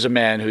a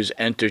man who's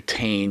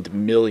entertained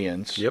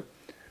millions. Yep.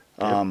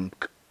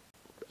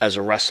 As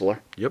a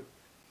wrestler. Yep.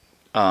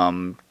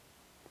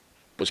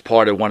 Was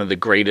part of one of the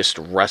greatest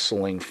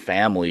wrestling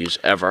families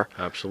ever.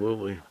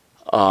 Absolutely.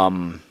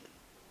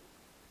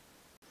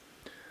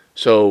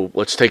 So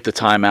let's take the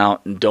time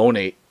out and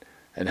donate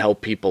and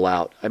help people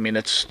out. I mean,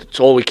 it's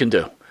all we can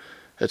do.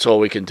 That's all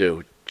we can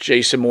do.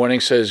 Jason Morning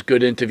says,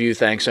 good interview.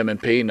 Thanks,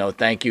 M&P. No,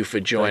 thank you for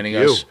joining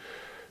Thank you. us.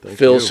 Thank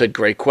Phil you. said,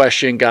 great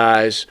question,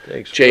 guys.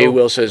 Thanks, Jay Phil.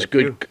 Will says,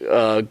 Thank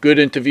good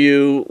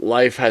interview.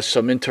 Life has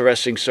some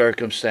interesting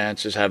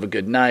circumstances. Have a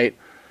good night.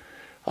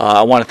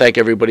 I want to thank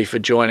everybody for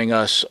joining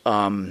us.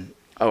 I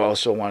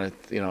also want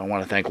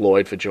to thank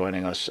Lloyd for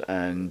joining us.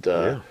 And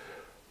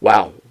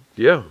wow,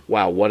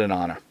 what an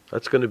honor.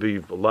 That's going to be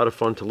a lot of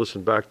fun to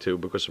listen back to,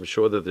 because I'm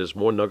sure that there's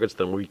more nuggets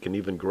than we can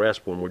even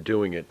grasp when we're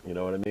doing it. You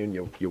know what I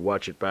mean? You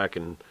watch it back,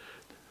 and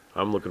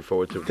I'm looking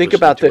forward to. Think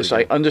about this.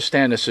 I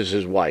understand this is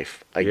his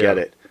wife. I get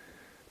it.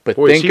 But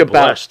Boy, think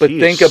about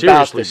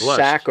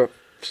the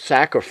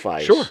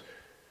sacrifice. Sure.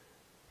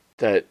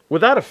 That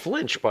without a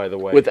flinch, by the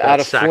way. Without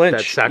a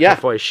flinch. That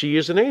sacrifice. She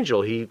is an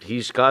angel.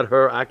 He's got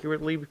her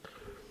accurately,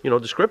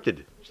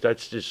 descripted.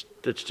 That's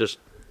just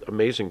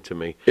amazing to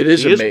me. He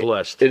is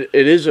blessed. It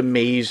is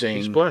amazing.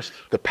 He's blessed.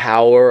 The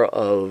power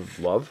of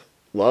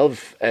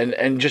love,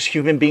 and just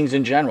human beings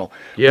in general.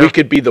 Yeah. We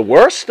could be the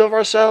worst of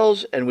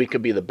ourselves, and we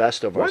could be the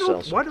best of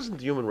ourselves. Why doesn't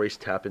the human race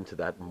tap into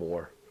that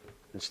more,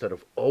 instead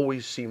of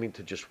always seeming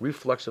to just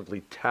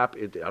reflexively tap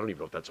into? I don't even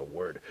know if that's a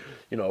word.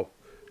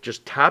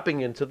 Just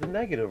tapping into the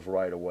negative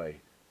right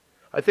away.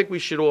 I think we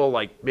should all,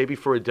 maybe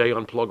for a day,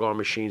 unplug our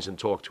machines and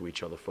talk to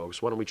each other,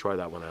 folks. Why don't we try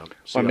that one out?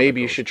 Or maybe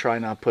you should try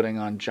not putting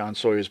on John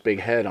Sawyer's big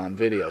head on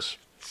videos.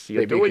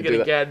 You're doing it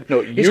again.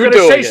 No, he's going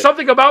to say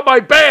something about my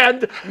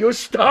band. You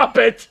stop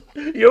it.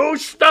 You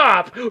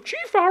stop. Gee,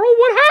 Pharaoh,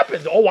 what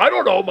happened? Oh, I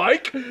don't know,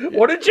 Mike.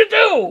 What did you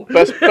do?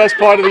 Best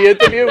part of the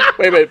interview?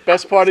 Wait a minute.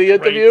 Best part of the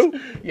interview?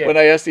 Yeah. When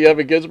I asked the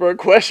Evan Ginsberg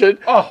question,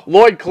 Oh.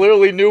 Lloyd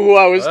clearly knew who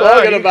I was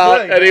talking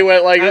about, and he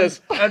went like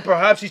this. And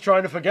perhaps he's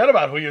trying to forget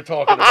about who you're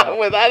talking about.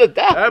 Without a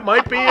doubt. That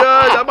might be.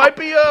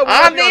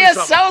 I'm the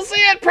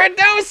associate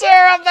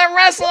producer of the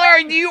wrestler.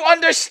 You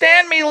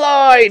understand me,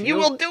 Lloyd. You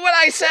will do what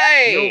I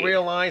say. You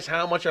realize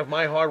how much of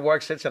my hard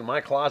work sits in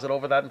my closet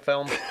over that in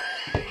film?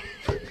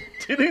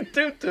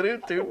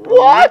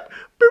 What?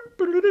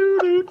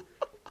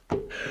 Oh,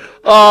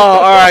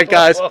 all right,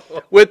 guys.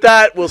 With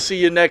that, we'll see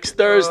you next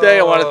Thursday.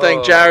 I want to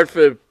thank Jared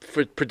for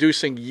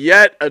producing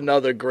yet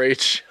another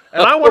great show.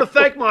 And I want to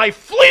thank my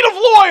fleet of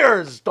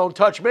lawyers. Don't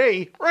touch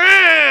me.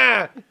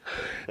 And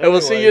we'll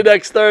see you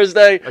next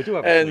Thursday. I do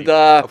have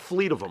a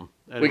fleet of them.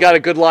 We got a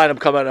good lineup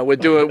coming up. We're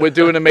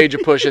doing a major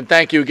push. And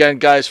thank you again,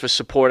 guys, for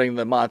supporting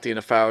the Monte and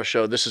the Pharaoh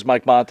show. This is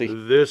Mike Monte.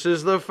 This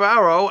is the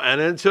Pharaoh.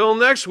 And until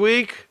next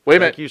week. Wait a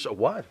minute. You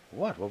what?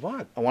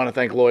 I want to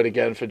thank Lloyd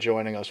again for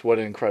joining us. What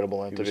an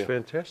incredible interview. It was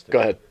fantastic. Go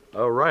ahead.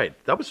 All right.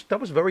 That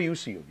was very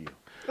UC of you.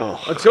 Oh.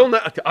 Until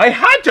now, I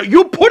had to.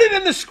 You put it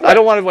in the script. I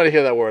don't want anyone to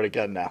hear that word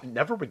again now.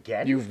 Never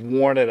again? You've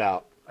worn it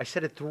out. I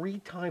said it 3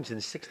 times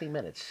in 60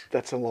 minutes.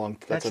 That's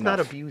That's enough. not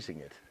abusing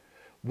it.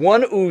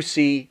 One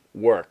Uzi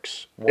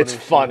works. It's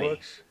funny.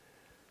 Works.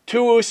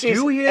 2 Uzis. Do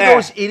you hear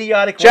those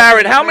idiotic...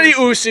 Jared, how many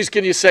Uzis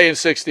can you say in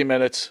 60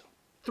 minutes?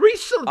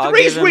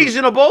 3's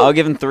reasonable. I'll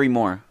give him 3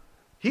 more.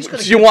 He's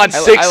gonna. You want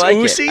 6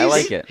 Uzis? I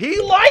like it. He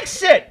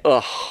likes it.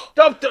 Ugh.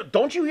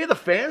 Don't you hear the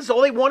fans?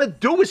 All they want to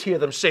do is hear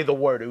them say the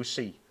word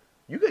Uzi.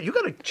 You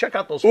got to check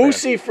out those fans.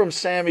 Uzi from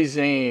Sami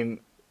Zayn.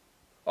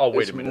 Oh,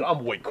 wait a minute.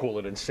 I'm way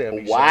cooler than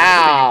Sami Zayn.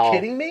 Wow. Are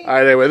you kidding me? All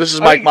right, anyway, this is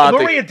Mike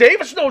Monte. Maria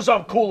Davis knows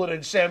I'm cooler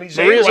than Sami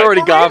Zayn. Maria's right,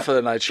 already Maria? gone for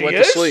the night. She went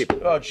to sleep.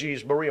 Oh,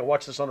 geez. Maria,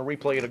 watch this on a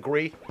replay and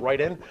agree.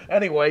 Right in.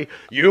 Anyway,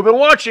 you've been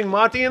watching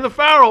Monte and the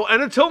Pharaoh.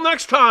 And until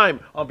next time,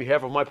 on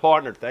behalf of my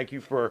partner, thank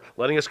you for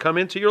letting us come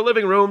into your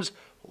living rooms.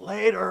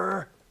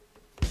 Later.